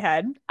over my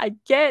head. I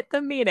get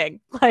the meaning.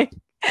 Like,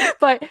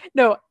 But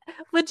no,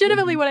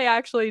 legitimately, what I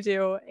actually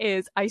do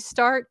is I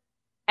start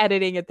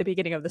editing at the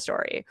beginning of the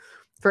story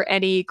for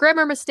any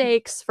grammar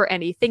mistakes, for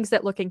any things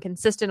that look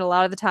inconsistent. A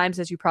lot of the times,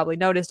 as you probably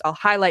noticed, I'll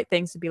highlight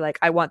things to be like,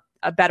 I want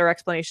a better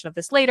explanation of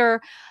this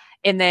later.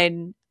 And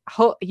then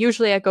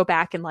usually I go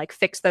back and like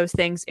fix those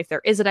things if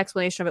there is an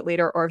explanation of it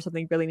later or if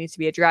something really needs to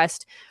be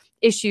addressed.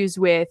 Issues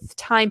with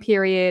time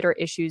period or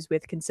issues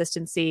with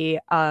consistency,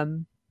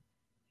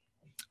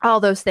 all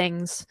those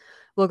things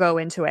will go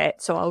into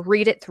it. So I'll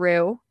read it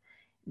through,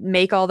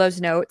 make all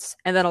those notes,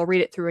 and then I'll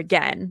read it through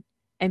again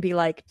and be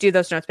like, do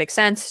those notes make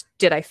sense?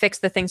 Did I fix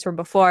the things from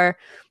before?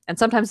 And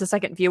sometimes the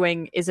second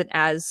viewing isn't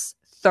as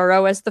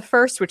thorough as the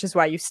first, which is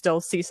why you still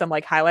see some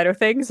like highlighter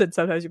things. And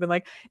sometimes you've been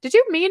like, did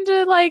you mean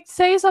to like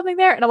say something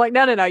there? And I'm like,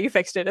 no, you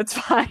fixed it. It's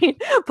fine.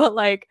 But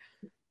like,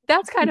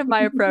 that's kind of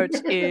my approach,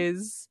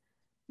 is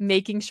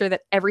making sure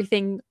that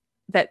everything,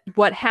 that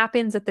what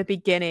happens at the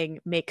beginning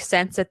makes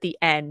sense at the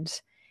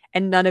end,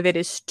 and none of it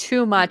is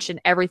too much,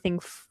 and everything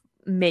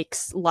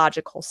makes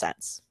logical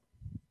sense.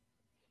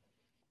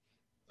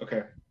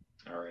 Okay.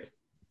 All right.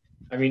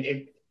 I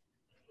mean,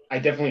 I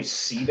definitely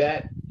see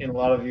that in a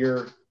lot of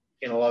your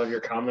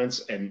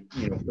comments, and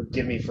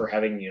forgive me for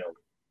having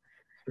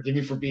forgive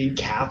me for being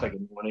Catholic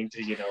and wanting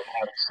to have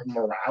some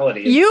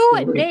morality. You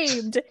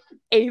named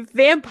a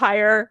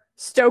vampire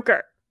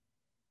Stoker.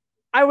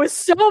 I was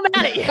so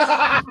mad at you.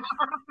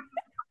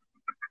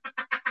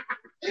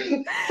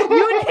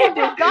 You named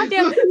it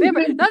goddamn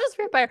vampire, not just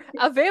vampire,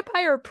 a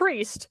vampire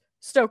priest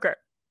Stoker.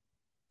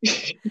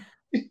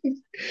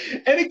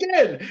 And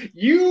again,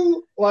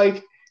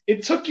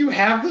 it took you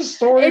half the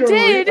story. It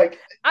did.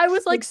 I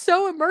was like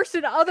so immersed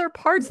in other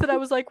parts that I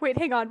was like, wait,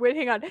 hang on.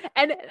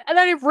 And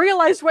I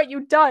realized what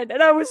you'd done.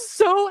 And I was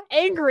so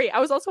angry. I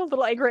was also a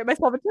little angry at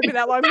myself. It took me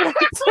that long, but I was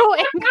so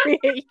angry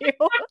at you.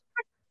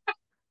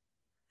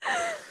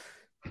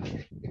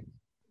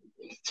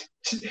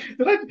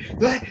 Did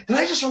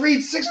I just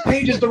read 6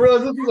 pages to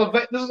realize this is a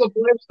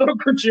Bram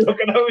Stoker joke?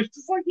 And I was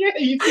just like, yeah,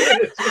 you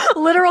did it.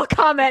 Literal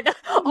comment,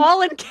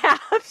 all in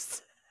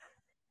caps.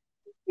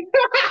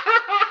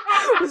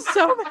 I was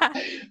so mad.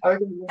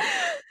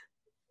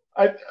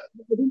 I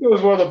think it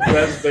was one of the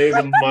best days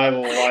of my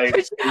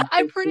life.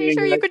 I'm pretty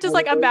sure you could just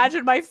like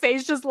imagine my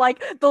face, just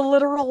like the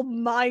literal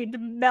mind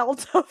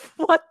melt of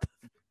what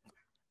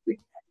the...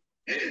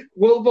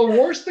 Well, the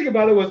worst thing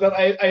about it was that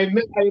I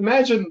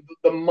imagined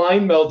the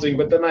mind melting,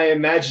 but then I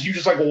imagined you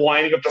just like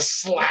winding up to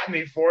slap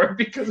me for it,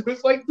 because it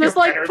was like, just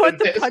like put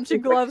the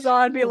punching gloves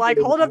on, be like,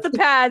 hold up the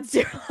pads.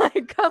 You're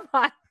like, come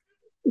on,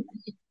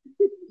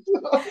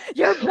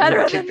 you're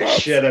better than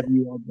this. Shit out of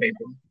you on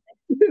paper.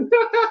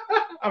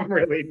 I'm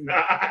really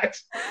not.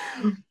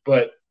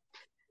 But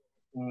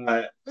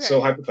so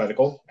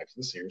hypothetical. Back to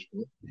the series.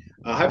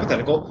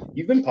 Hypothetical.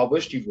 You've been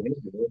published. You've written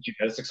a book. You've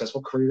had a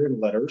successful career in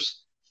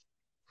letters.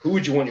 Who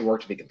would you want your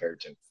work to be compared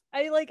to?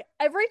 I like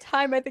every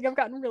time I think I've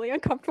gotten really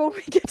uncomfortable when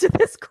we get to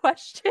this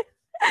question.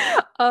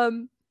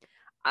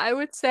 I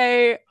would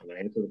say,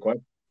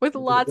 with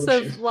lots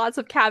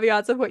of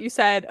caveats of what you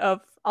said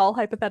of all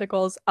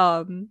hypotheticals,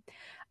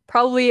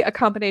 probably a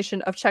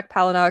combination of Chuck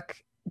Palahniuk,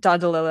 Don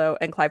DeLillo,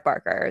 and Clive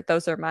Barker.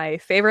 Those are my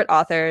favorite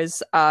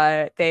authors.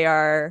 They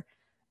are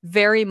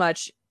very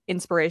much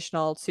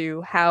inspirational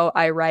to how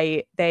I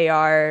write. They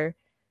are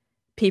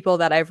people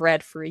that I've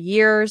read for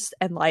years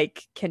and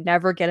like can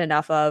never get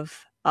enough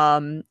of.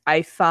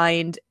 I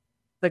find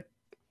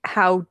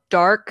how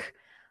dark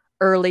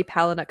early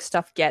Palahniuk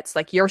stuff gets.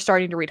 Like, you're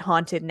starting to read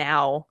Haunted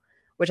now,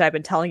 which I've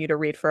been telling you to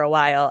read for a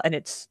while, and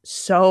it's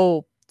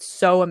so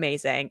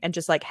amazing. And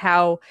just like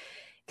how,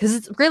 because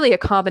it's really a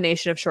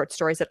combination of short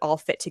stories that all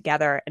fit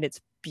together, and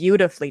it's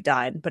beautifully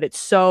done, but it's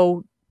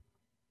so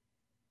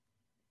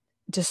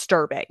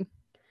disturbing.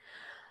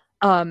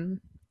 And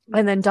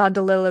then Don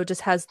DeLillo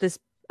just has this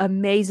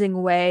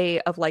amazing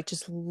way of like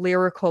just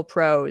lyrical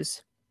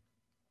prose,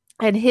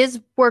 and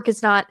his work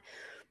is not,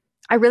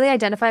 I really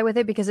identify with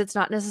it because it's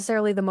not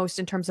necessarily the most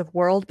in terms of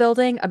world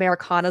building.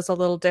 Americana's a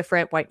little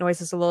different, White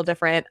Noise is a little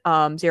different,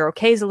 Zero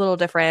K is a little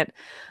different,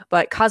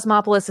 but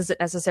Cosmopolis isn't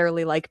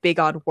necessarily like big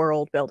on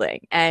world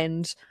building,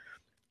 and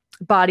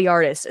Body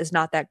Artist is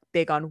not that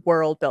big on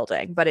world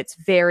building, but it's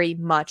very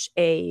much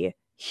a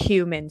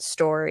human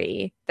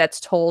story that's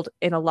told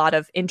in a lot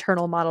of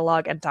internal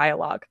monologue and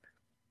dialogue.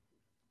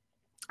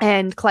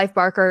 And Clive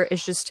Barker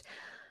is just,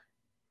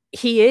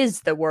 he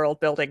is the world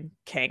building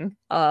king.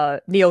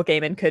 Neil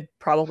Gaiman could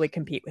probably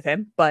compete with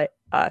him, but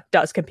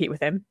does compete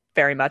with him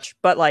very much.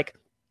 But like,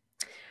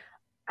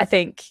 I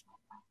think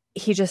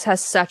he just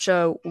has such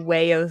a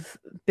way of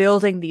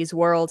building these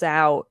worlds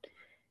out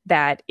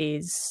that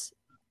is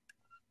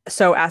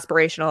so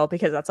aspirational,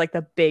 because that's like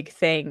the big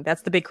thing.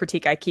 That's the big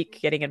critique I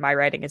keep getting in my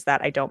writing, is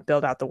that I don't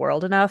build out the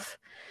world enough.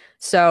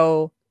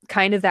 So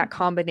kind of that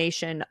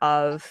combination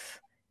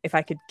of, if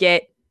I could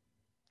get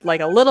like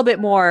a little bit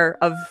more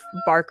of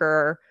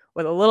Barker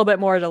with a little bit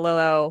more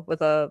DeLillo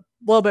with a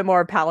little bit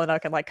more Palahniuk,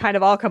 and like kind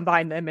of all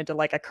combine them into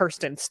like a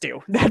Kirsten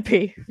stew, that'd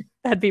be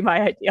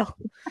my ideal.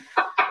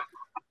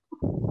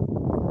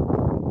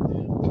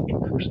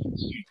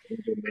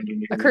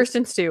 A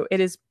Kirsten stew. It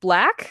is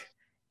black,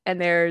 and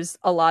there's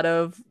a lot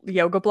of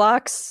yoga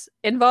blocks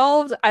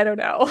involved. I don't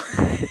know.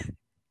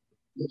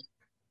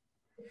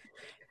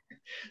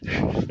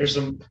 There's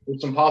some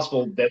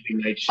possible deadly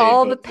nightshade.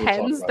 All the but we'll talk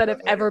pens about that have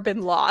later. ever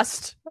been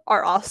lost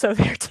are also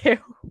there too.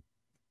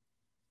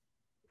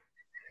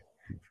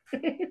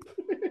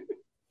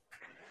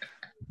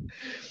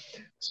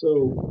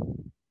 So,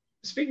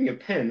 speaking of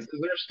pens,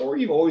 is there a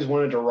story you've always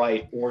wanted to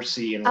write or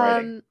see in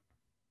writing?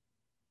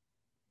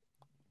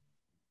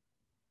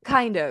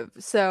 Kind of.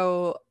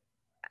 So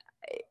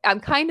I'm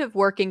kind of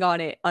working on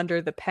it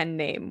under the pen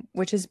name,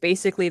 which is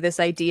basically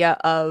this idea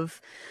of.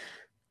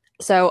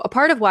 So a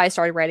part of why I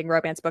started writing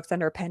romance books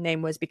under a pen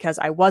name was because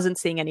I wasn't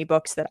seeing any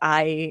books that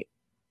I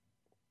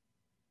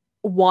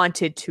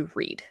wanted to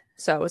read.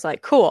 So I was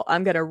like, cool,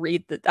 I'm going to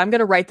write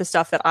the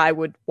stuff that I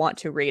would want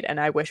to read and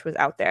I wish was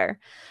out there.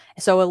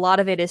 So a lot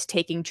of it is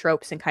taking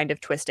tropes and kind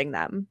of twisting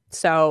them.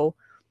 So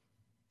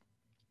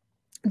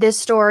this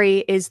story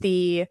is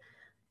the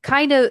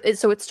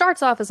so it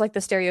starts off as like the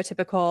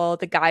stereotypical,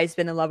 the guy's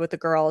been in love with the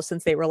girl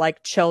since they were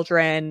like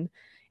children,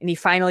 and he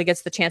finally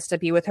gets the chance to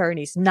be with her and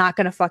he's not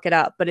going to fuck it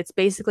up. But it's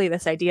basically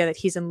this idea that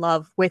he's in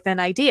love with an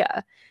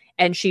idea,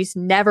 and she's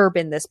never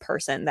been this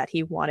person that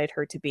he wanted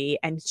her to be.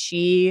 And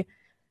she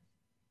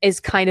is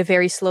kind of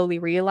very slowly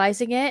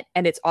realizing it.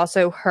 And it's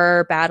also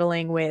her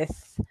battling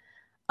with,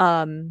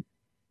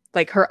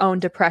 like her own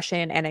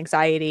depression and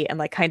anxiety and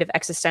like kind of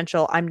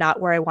existential, I'm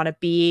not where I want to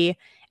be,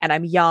 and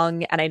I'm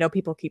young and I know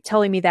people keep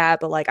telling me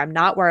that, but like I'm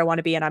not where I want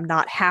to be and I'm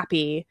not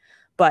happy,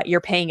 but you're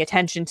paying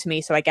attention to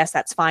me, so I guess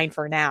that's fine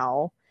for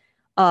now.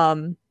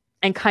 And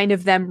kind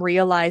of them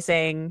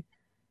realizing,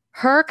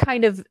 her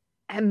kind of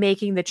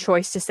making the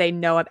choice to say,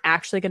 no, I'm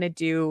actually going to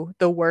do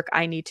the work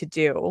I need to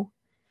do,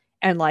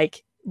 and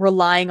like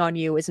relying on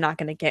you is not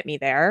going to get me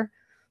there,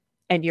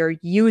 and you're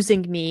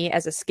using me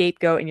as a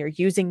scapegoat and you're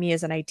using me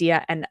as an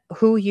idea, and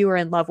who you are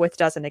in love with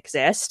doesn't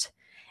exist.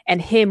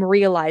 And him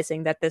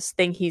realizing that this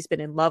thing he's been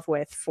in love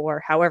with for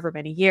however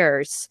many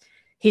years,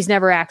 he's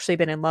never actually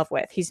been in love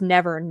with. He's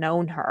never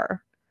known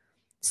her.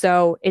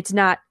 So it's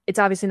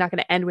obviously not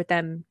going to end with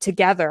them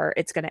together.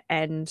 It's going to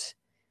end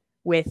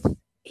with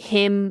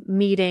him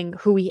meeting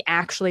who he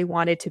actually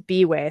wanted to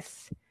be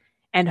with,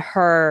 and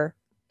her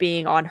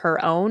being on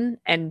her own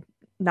and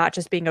not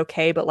just being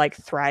okay, but like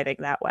thriving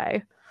that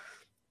way.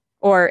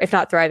 Or if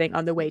not thriving,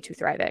 on the way to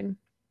thriving.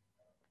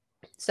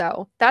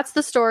 So that's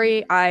the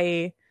story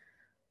I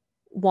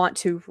want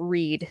to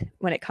read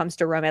when it comes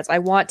to romance. I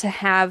want to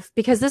have,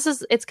 because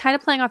it's kind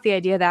of playing off the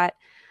idea that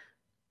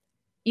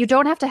you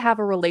don't have to have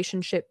a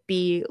relationship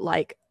be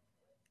like,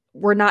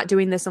 we're not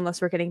doing this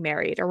unless we're getting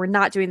married, or we're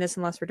not doing this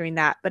unless we're doing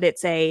that. But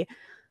it's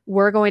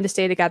we're going to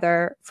stay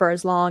together for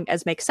as long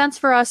as makes sense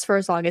for us, for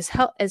as long as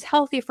is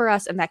healthy for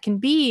us. And that can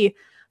be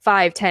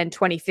 5, 10,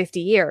 20,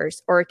 50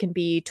 years, or it can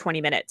be 20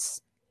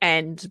 minutes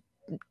and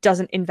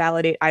doesn't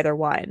invalidate either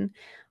one.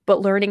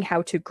 But learning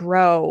how to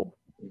grow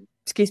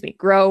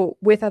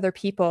with other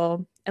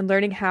people,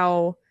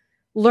 and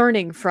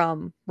learning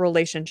from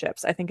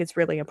relationships, I think is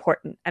really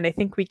important. And I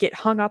think we get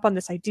hung up on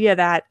this idea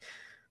that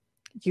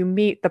you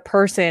meet the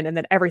person and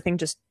then everything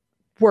just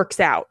works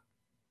out,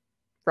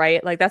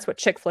 right? Like that's what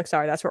chick flicks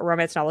are. That's what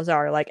romance novels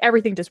are. Like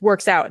everything just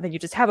works out and then you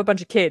just have a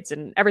bunch of kids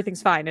and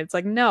everything's fine. And it's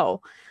like,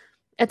 no,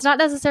 it's not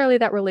necessarily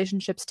that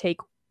relationships take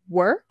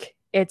work.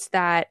 It's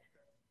that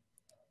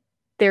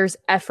there's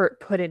effort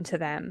put into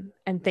them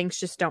and things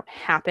just don't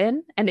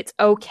happen. And it's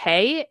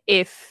okay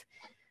if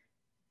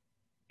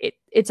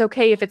it's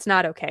okay if it's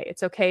not okay.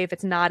 It's okay if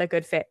it's not a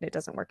good fit and it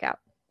doesn't work out.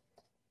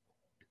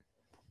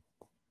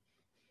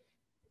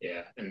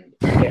 Yeah, and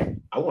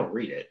again, I want to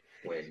read it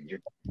when you're.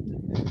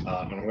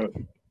 I'm going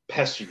to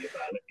pester you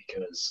about it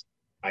because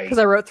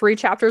I wrote 3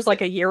 chapters like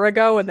a year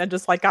ago and then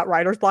just like got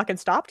writer's block and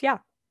stopped. Yeah,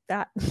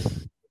 that.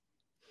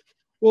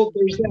 Well,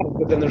 there's that,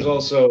 but then there's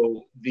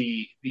also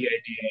the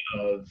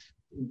idea of,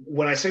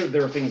 when I say that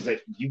there are things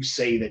that you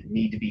say that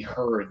need to be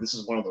heard, this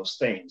is one of those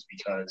things,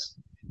 because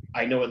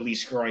I know at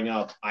least growing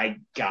up, I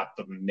got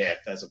the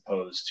myth as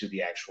opposed to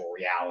the actual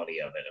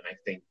reality of it. And I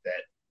think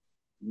that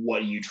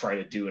what you try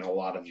to do in a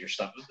lot of your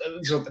stuff,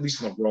 at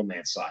least on the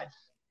romance side,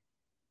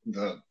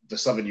 the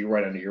stuff that you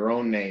write under your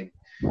own name,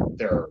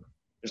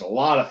 there's a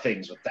lot of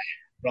things with that.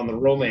 But on the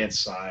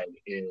romance side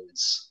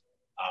is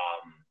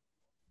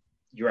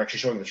you're actually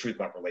showing the truth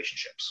about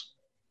relationships.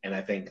 And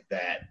I think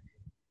that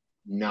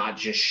not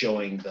just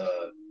showing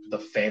the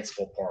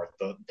fanciful part,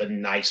 the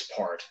nice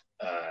part,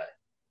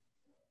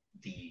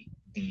 the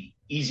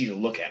easy to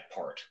look at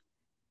part.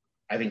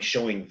 I think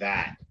showing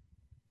that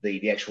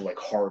the actual like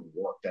hard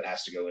work that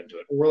has to go into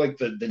it, or like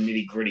the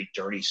nitty gritty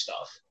dirty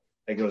stuff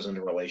that goes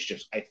into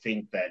relationships. I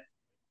think that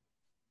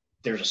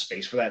there's a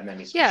space for that, and that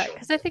needs to be shown.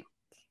 Because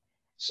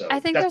I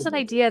think there's an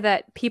idea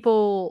that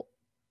people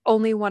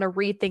only want to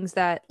read things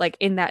that like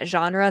in that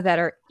genre that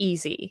are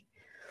easy,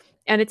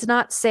 and it's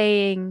not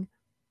saying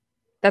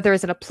that there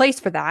isn't a place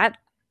for that.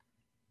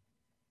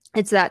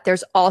 It's that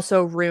there's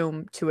also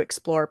room to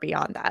explore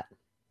beyond that.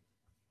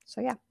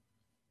 So yeah.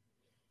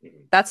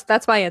 Mhm.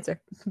 That's my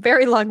answer.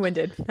 Very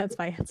long-winded. That's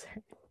my answer.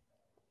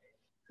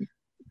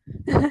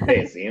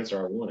 Hey, it's the answer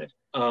I wanted.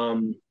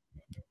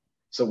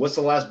 So what's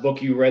the last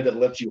book you read that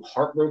left you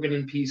heartbroken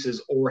in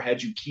pieces or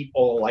had you keep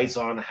all the lights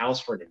on in the house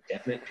for an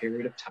indefinite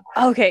period of time?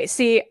 Okay,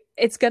 see,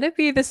 it's gonna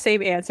be the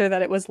same answer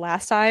that it was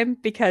last time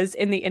because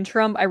in the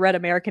interim I read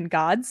American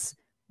Gods,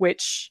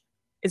 which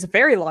is a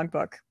very long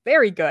book.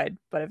 Very good,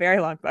 but a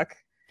very long book.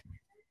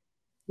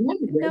 You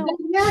haven't read No. that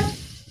yet?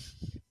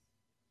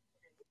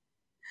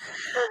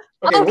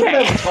 Okay, we're gonna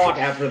Okay. have a talk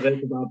after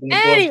this about that book.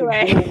 So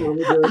Anyway, go on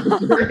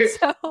with your-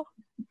 so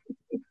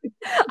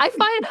I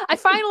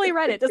finally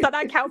read it. Does that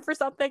not count for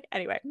something?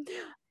 Anyway,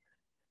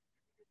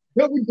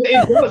 No,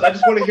 it does. I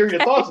just want to hear your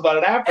okay. thoughts about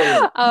it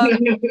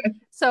afterwards.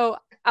 So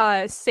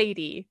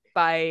Sadie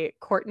by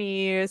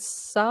Courtney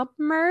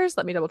Summers.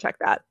 Let me double check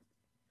that.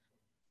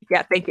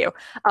 Yeah, thank you.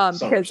 Because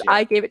Summers, yeah.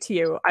 I gave it to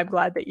you. I'm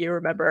glad that you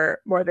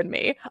remember more than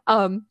me.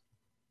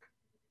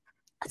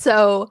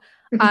 So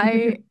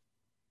I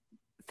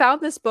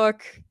found this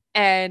book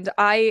and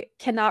I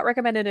cannot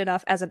recommend it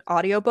enough as an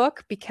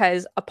audiobook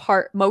because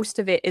most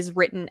of it is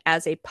written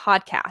as a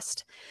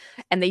podcast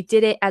and they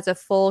did it as a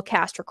full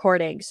cast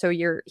recording. So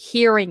you're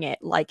hearing it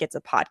like it's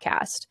a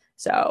podcast.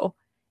 So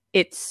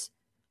it's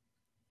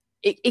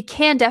it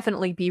can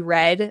definitely be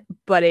read,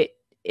 but it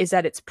is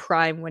at its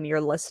prime when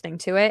you're listening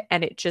to it.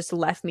 And it just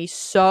left me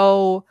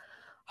so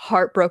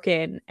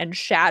heartbroken and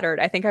shattered.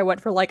 I think I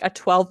went for like a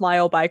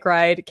 12-mile bike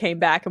ride, came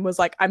back and was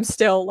like, I'm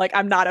still like,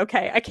 I'm not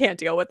okay. I can't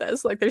deal with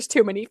this. Like there's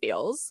too many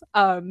feels.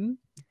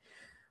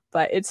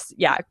 But it's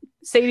yeah,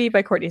 Sadie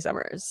by Courtney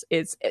Summers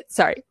is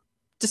sorry,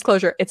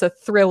 disclosure, it's a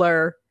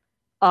thriller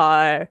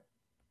that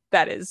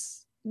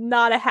is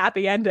not a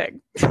happy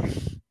ending.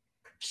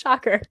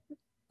 Shocker.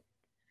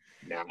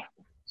 Not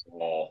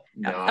all.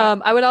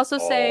 Not I would also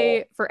all.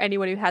 say for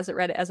anyone who hasn't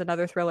read it as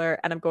another thriller,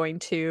 and I'm going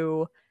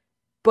to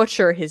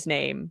butcher his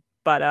name,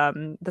 but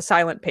The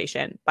Silent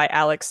Patient by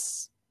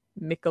Alex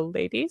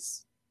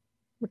Michaelides.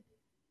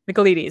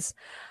 Michaelides.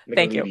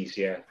 Thank you. Michaelides,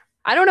 yeah.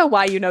 I don't know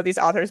why you know these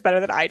authors better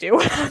than I do.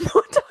 I'm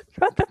not talking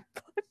about them.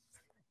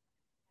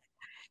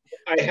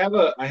 I have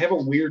a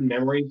weird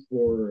memory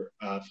for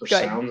Good.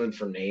 sounds and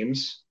for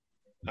names.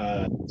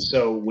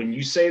 So when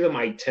you say them,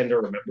 I tend to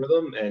remember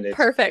them, and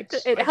Perfect.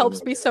 it's It I don't helps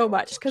me remember so how it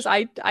much because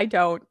works. I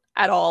don't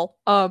at all.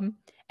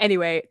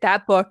 Anyway,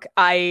 that book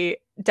I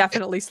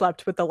definitely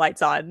slept with the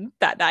lights on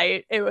that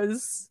night.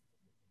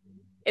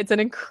 It's an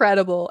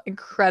incredible,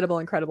 incredible,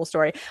 incredible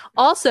story.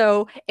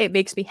 Also, it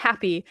makes me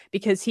happy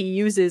because he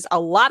uses a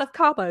lot of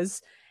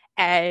commas,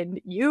 and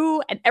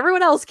you and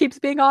everyone else keeps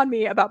being on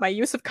me about my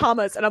use of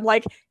commas. And I'm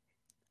like,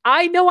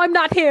 I know I'm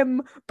not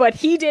him, but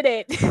he did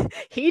it.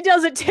 He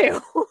does it too.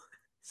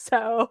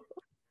 So,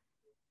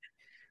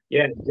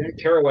 Yeah, Jack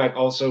Kerouac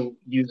also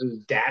uses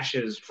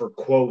dashes for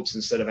quotes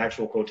instead of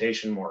actual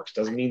quotation marks.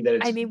 Doesn't mean that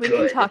I it's mean, we can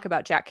good. talk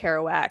about Jack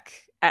Kerouac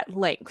at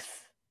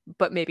length,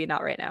 but maybe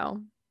not right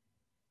now.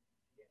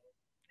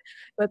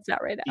 Let's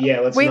not right now. Yeah,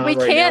 let's We not right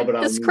now, can't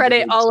but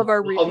discredit all of our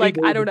I'll need like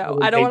to I leave don't the know.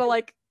 I don't want to conversation.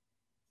 like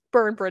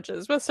burn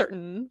bridges with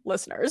certain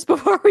listeners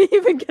before we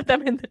even get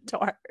them in the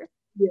door.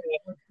 Yeah,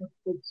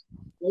 let's,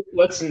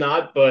 let's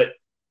not, but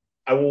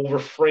I will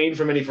refrain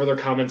from any further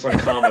comments on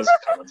commas.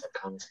 Comments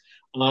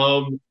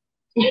on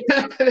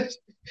commas.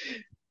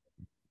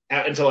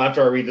 Until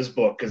after I read this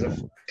book, because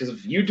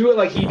if you do it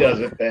like he does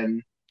it,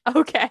 then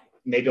Okay.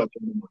 maybe I'll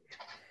change my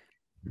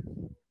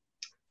mind.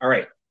 All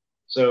right.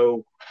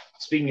 So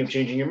speaking of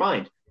changing your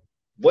mind,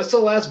 what's the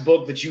last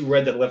book that you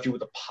read that left you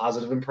with a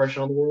positive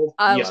impression on the world?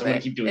 I Yes, love I'm going it.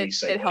 to keep doing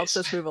these It helps segues.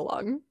 us move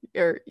along.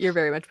 You're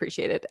very much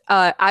appreciated.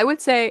 I would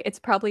say it's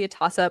probably a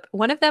toss up.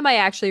 One of them I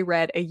actually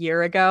read a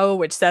year ago,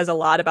 which says a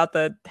lot about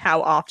the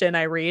how often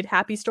I read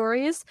happy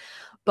stories.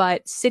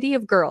 But City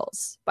of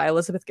Girls by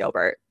Elizabeth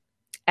Gilbert.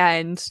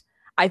 And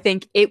I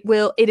think it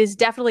is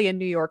definitely a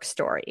New York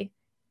story.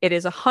 It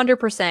is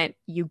 100%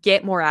 you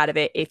get more out of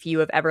it if you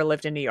have ever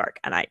lived in New York.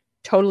 And I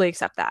totally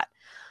accept that.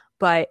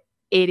 But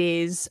it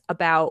is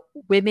about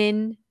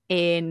women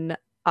in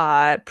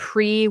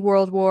pre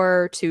World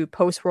War to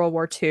post World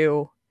War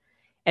II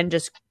and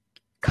just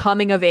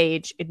coming of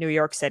age in New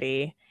York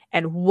City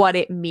and what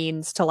it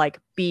means to like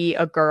be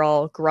a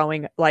girl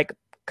growing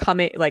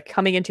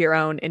coming into your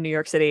own in New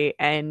York City.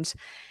 And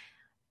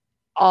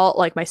all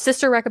like my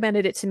sister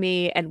recommended it to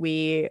me and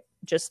we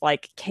just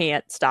like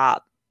can't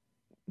stop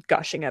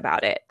gushing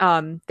about it.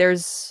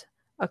 There's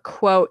a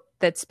quote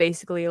that's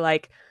basically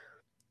like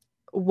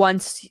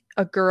once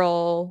a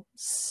girl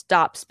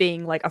stops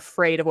being like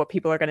afraid of what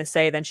people are going to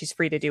say, then she's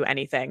free to do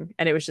anything.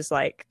 And it was just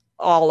like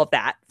all of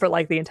that for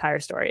like the entire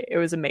story. It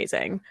was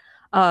amazing.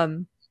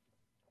 Um,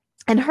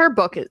 and her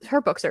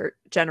books are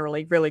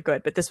generally really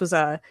good, but this was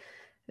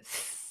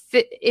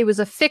it was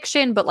a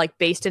fiction, but like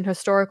based in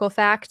historical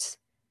fact.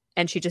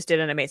 And she just did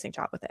an amazing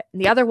job with it.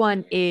 And the other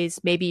one is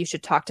Maybe You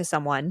Should Talk to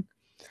Someone.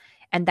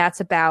 And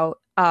that's about,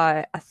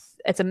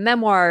 it's a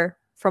memoir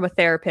from a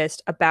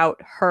therapist about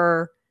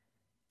her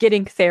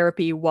getting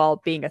therapy while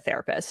being a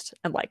therapist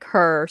and like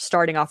her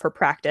starting off her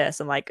practice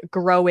and like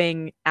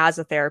growing as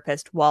a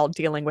therapist while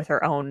dealing with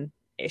her own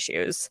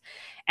issues.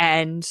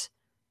 And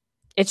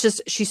it's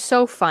just, she's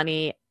so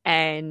funny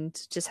and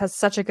just has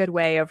such a good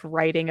way of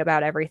writing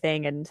about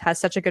everything and has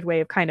such a good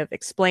way of kind of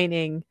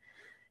explaining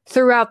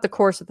throughout the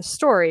course of the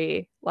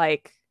story,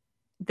 like,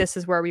 this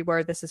is where we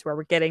were, this is where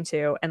we're getting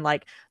to, and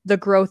like the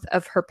growth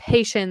of her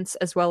patients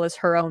as well as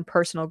her own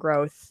personal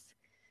growth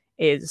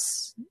it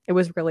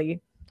was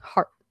really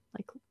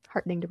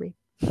heartening to read.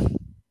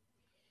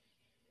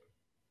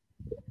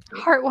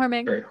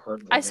 Heartwarming. Very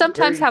heartwarming. I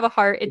sometimes have a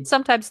heart. It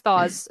sometimes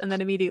thaws and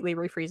then immediately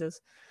refreezes.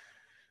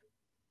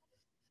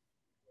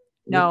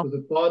 No. Was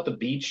it thaw at the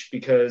beach?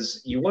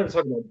 Because you want to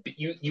talk about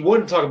you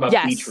want to talk about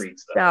Yes. beach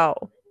reads though. No.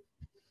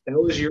 That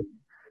was your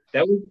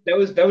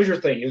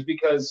thing. It was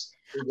because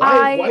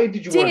why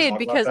did you want to talk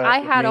because about that? I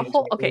had a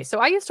whole so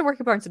I used to work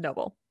at Barnes and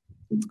Noble.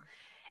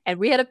 And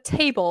we had a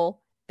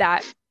table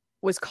that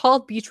was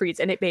called Beach Reads,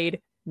 and it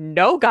made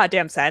no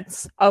goddamn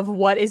sense of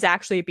what is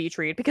actually a beach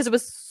read, because it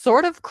was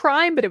sort of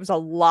crime, but it was a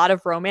lot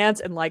of romance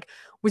and like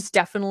was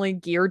definitely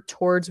geared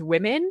towards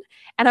women.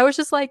 And I was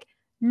just like,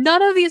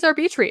 none of these are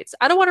beach reads.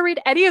 I don't want to read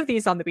any of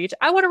these on the beach.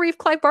 I want to read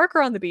Clive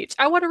Barker on the beach.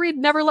 I want to read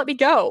Never Let Me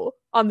Go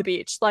on the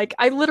beach. Like,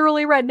 I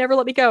literally read Never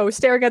Let Me Go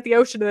staring at the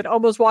ocean and then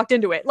almost walked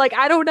into it. Like,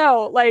 I don't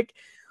know. Like,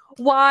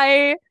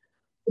 why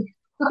do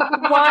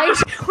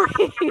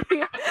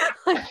we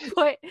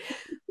like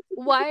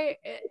why?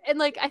 And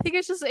like, I think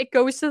it's just, it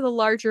goes to the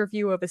larger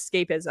view of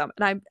escapism.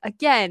 And I'm,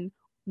 again,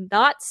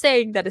 not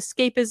saying that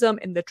escapism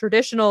in the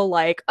traditional,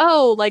 like,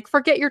 oh, like,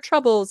 forget your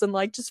troubles and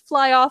like just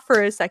fly off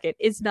for a second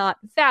is not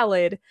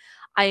valid.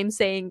 I am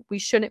saying we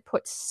shouldn't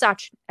put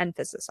such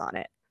emphasis on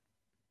it.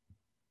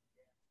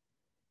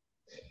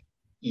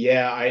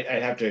 Yeah,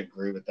 I'd have to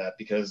agree with that,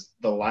 because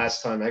the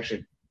last time,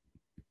 actually,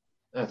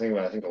 I think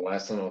the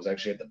last time I was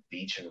actually at the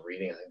beach and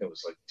reading, I think it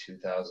was like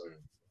 2000.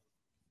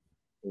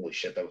 Holy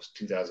shit, that was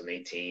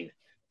 2018.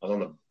 I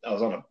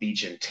was on a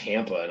beach in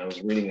Tampa, and I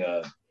was reading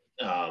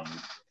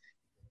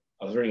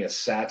a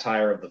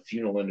satire of the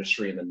funeral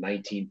industry in the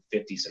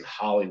 1950s in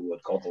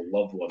Hollywood called The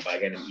Loved One by a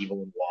guy named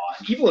Evelyn Waugh.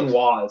 And Evelyn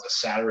Waugh is a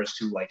satirist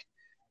who like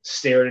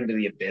stared into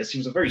the abyss. He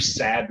was a very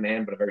sad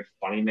man, but a very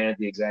funny man at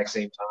the exact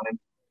same time.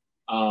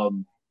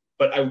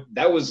 But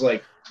that was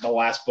like the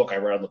last book I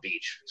read on the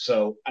beach.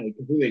 So I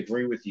completely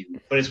agree with you.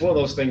 But it's one of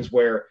those things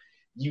where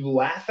you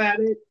laugh at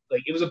it.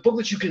 Like, it was a book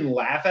that you can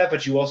laugh at,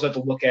 but you also have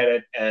to look at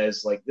it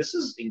as like, this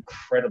is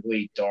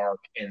incredibly dark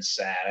and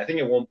sad. I think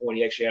at one point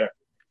he actually had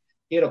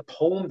a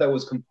poem that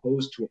was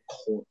composed to a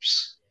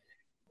corpse.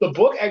 The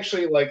book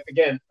actually, like,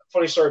 again,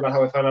 funny story about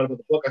how I found out about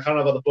the book. I found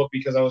out about the book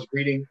because I was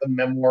reading the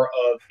memoir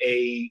of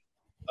a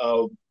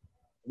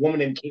woman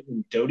named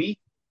Caitlin Doughty.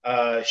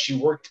 She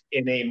worked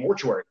in a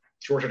mortuary.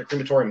 She worked at a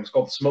crematorium. It's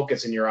called Smoke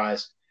Gets in Your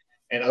Eyes,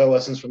 and other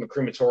lessons from the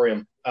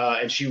crematorium.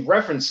 And she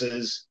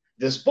references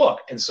this book.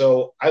 And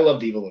so I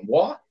loved Evelyn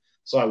Waugh.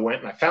 So I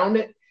went and I found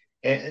it.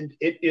 And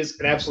it is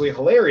an absolutely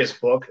hilarious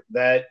book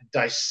that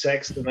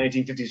dissects the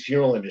 1950s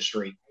funeral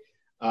industry.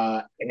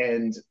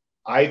 And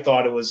I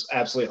thought it was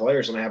absolutely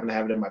hilarious, and I happened to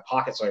have it in my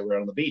pocket, so I read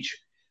it on the beach.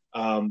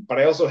 But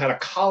I also had a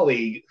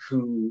colleague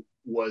who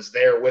was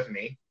there with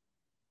me,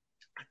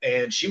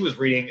 and she was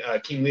reading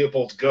King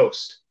Leopold's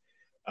Ghost,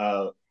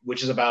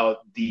 which is about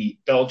the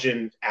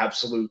Belgian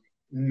absolute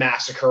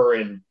massacre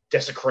and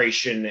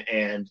desecration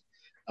and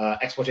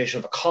exploitation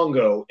of the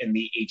Congo in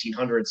the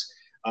 1800s.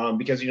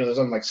 Because, there's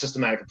something like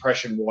systematic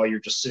oppression while you're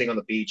just sitting on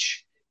the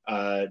beach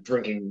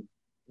drinking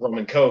rum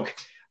and coke.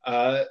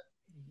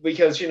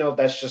 Because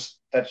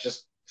that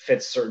just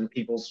fits certain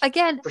people's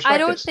perspectives. I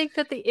don't think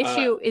that the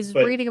issue is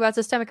reading about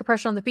systemic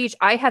oppression on the beach.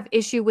 I have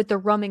issue with the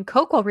rum and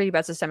coke while reading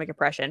about systemic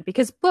oppression,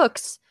 because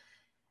books,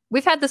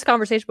 we've had this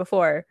conversation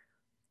before,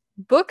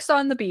 books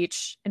on the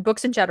beach and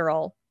books in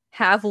general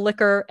have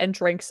liquor and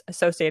drinks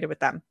associated with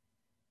them.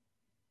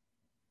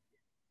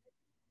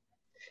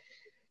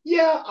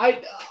 Yeah,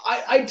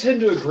 I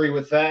tend to agree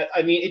with that.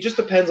 I mean, it just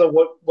depends on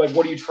what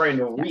are you trying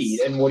to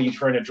read and what are you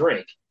trying to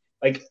drink.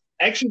 Like,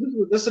 actually,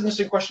 this is an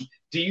interesting question.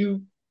 Do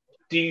you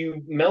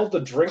meld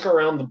the drink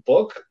around the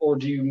book, or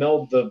do you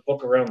meld the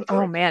book around the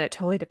drink? Oh man, it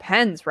totally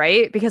depends,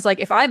 right? Because like,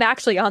 if I'm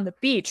actually on the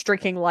beach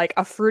drinking like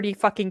a fruity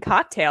fucking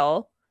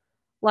cocktail,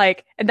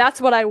 like, and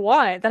that's what I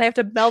want, then I have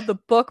to meld the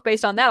book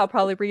based on that. I'll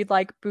probably read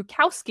like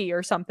Bukowski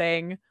or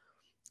something.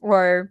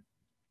 Or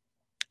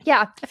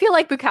yeah, I feel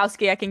like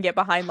Bukowski I can get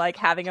behind like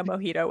having a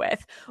mojito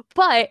with.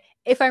 But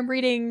if I'm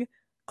reading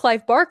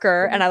Clive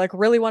Barker and I like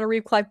really want to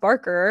read Clive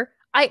Barker,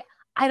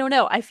 I don't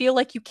know. I feel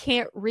like you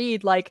can't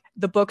read like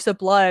the Books of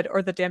Blood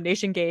or the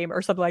Damnation Game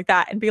or something like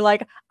that and be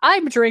like,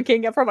 I'm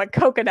drinking it from a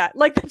coconut.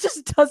 Like, that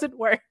just doesn't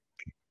work.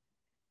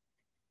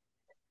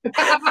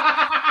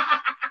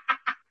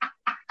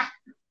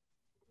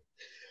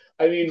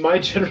 I mean, my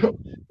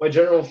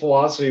general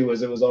philosophy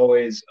was, it was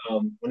always,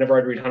 whenever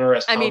I'd read Hunter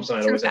S. Thompson,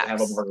 I'd always have to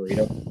have a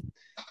margarita.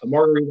 A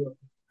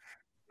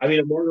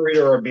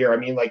margarita or a beer. I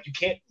mean, like, you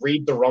can't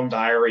read the Rum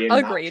Diary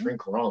and not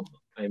drink rum.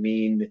 I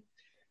mean,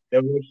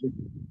 that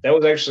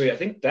was actually, I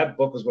think that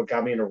book was what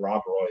got me into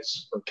Rob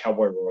Royce or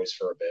Cowboy Royce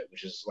for a bit,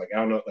 which is like, I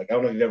don't know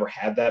if you've ever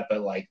had that,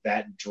 but like,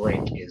 that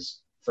drink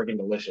is freaking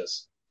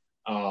delicious.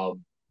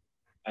 And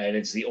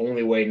it's the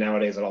only way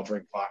nowadays that I'll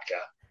drink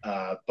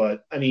vodka.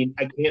 But I mean,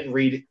 I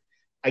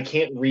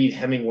can't read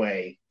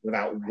Hemingway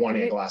without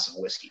wanting a glass of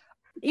whiskey.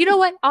 You know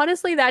what?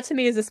 Honestly, that to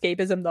me is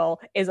escapism, though,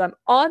 is I'm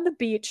on the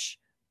beach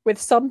with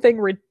something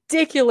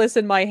ridiculous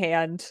in my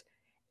hand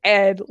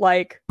and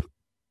like,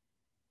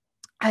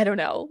 I don't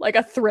know, like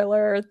a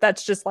thriller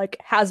that's just like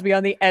has me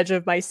on the edge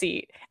of my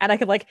seat. And I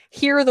can like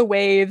hear the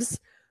waves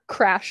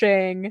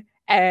crashing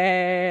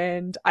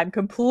and I'm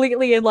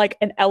completely in like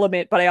an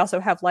element, but I also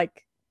have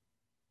like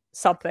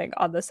something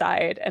on the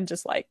side and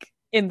just like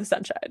in the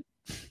sunshine.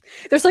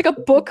 There's like a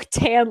book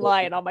tan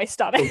line on my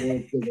stomach.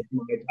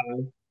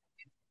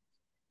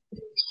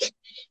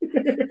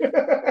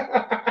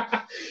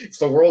 It's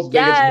the world's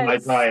biggest Mai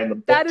Tai, and the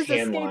book that is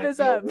tan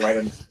escapism. Line, right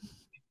in...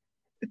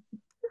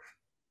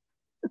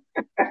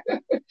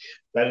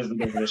 That is the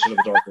definition of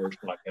the Dark Horse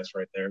podcast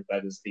right there.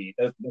 That's the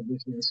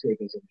definition of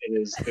escapism.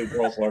 It is the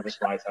world's largest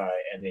Mai Tai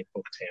and a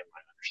book tan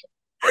line.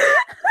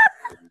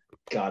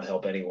 God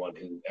help anyone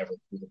who ever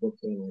does a book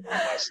tan line on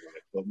my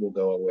stomach, but we'll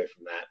go away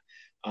from that.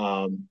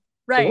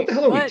 Right. So what the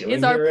hell are we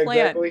doing our here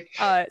plan?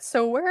 Exactly?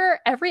 So we're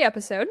every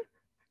episode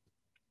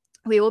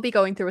we will be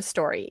going through a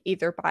story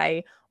either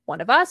by one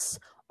of us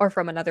or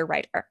from another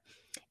writer.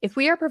 If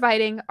we are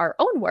providing our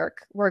own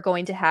work, we're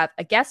going to have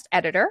a guest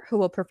editor who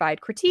will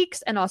provide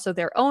critiques and also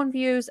their own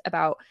views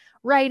about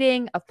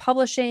writing, of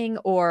publishing,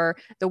 or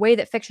the way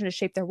that fiction has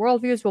shaped their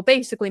worldviews. We'll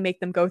basically make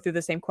them go through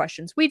the same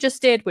questions we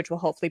just did, which will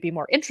hopefully be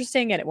more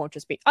interesting and it won't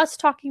just be us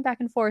talking back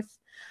and forth.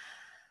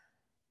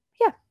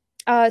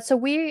 Yeah. So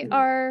we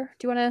are...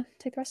 Do you want to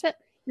take the rest of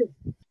it?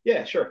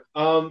 Yeah, sure.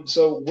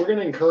 So we're going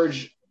to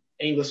encourage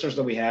any listeners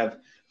that we have,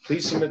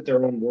 please submit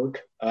their own work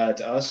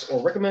to us,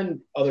 or recommend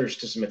others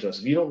to submit to us.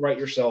 If you don't write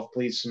yourself,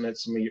 please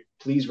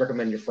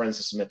recommend your friends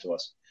to submit to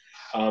us.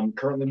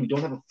 Currently, we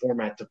don't have a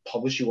format to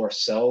publish you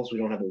ourselves. We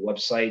don't have a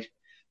website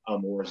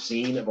or a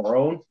zine of our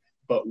own,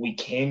 but we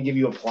can give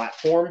you a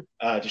platform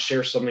to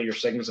share some of your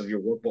segments of your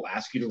work. We'll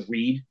ask you to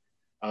read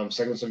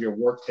segments of your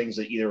work, things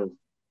that either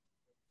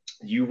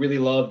you really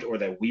loved or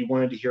that we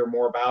wanted to hear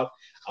more about,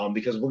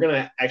 because we're going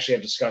to actually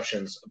have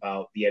discussions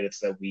about the edits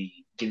that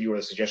we give you or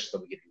the suggestions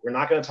that we give you. We're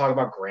not going to talk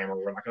about grammar.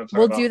 We're not going to talk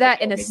about... We'll do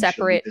that in a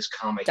separate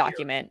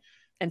document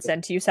and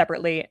send to you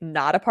separately.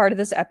 Not a part of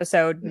this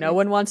episode. Mm-hmm. No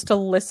one wants to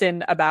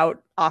listen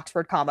about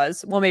Oxford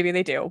commas. Well, maybe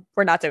they do.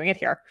 We're not doing it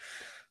here.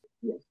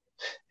 Yeah.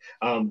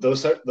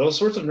 Those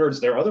sorts of nerds,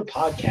 there are other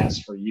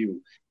podcasts for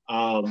you.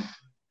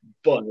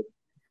 But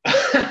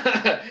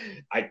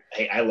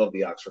I love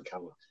the Oxford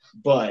comma.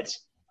 But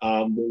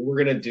what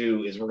we're going to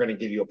do is we're going to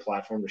give you a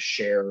platform to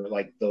share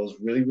like those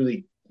really,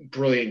 really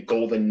brilliant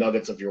golden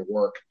nuggets of your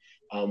work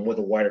with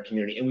a wider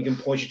community. And we can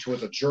point you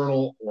towards a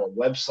journal or a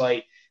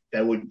website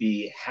that would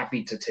be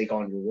happy to take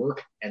on your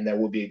work and that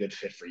would be a good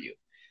fit for you.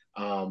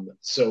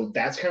 So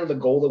that's kind of the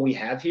goal that we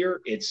have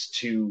here. It's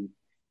to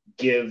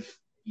give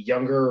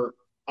younger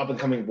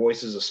up-and-coming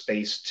voices a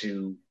space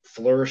to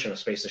flourish and a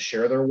space to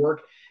share their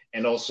work,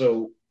 and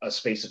also a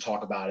space to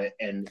talk about it.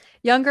 And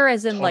younger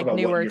as in like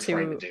newer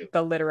to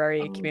the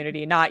literary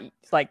community, not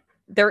like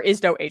there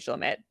is no age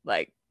limit,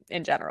 like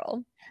in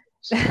general.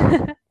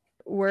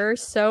 We're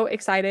so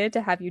excited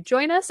to have you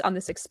join us on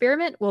this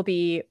experiment. We'll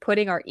be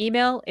putting our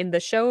email in the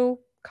show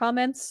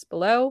comments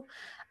below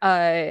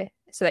so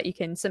that you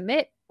can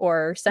submit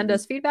or send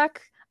us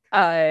feedback.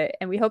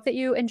 And we hope that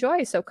you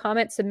enjoy. So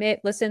comment,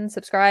 submit, listen,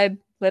 subscribe,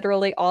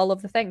 literally all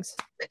of the things.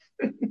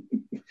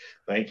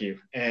 Thank you.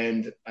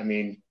 And I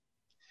mean,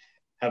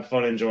 have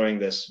fun enjoying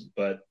this,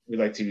 but we'd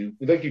like you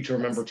to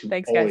remember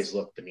to always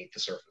look beneath the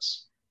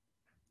surface.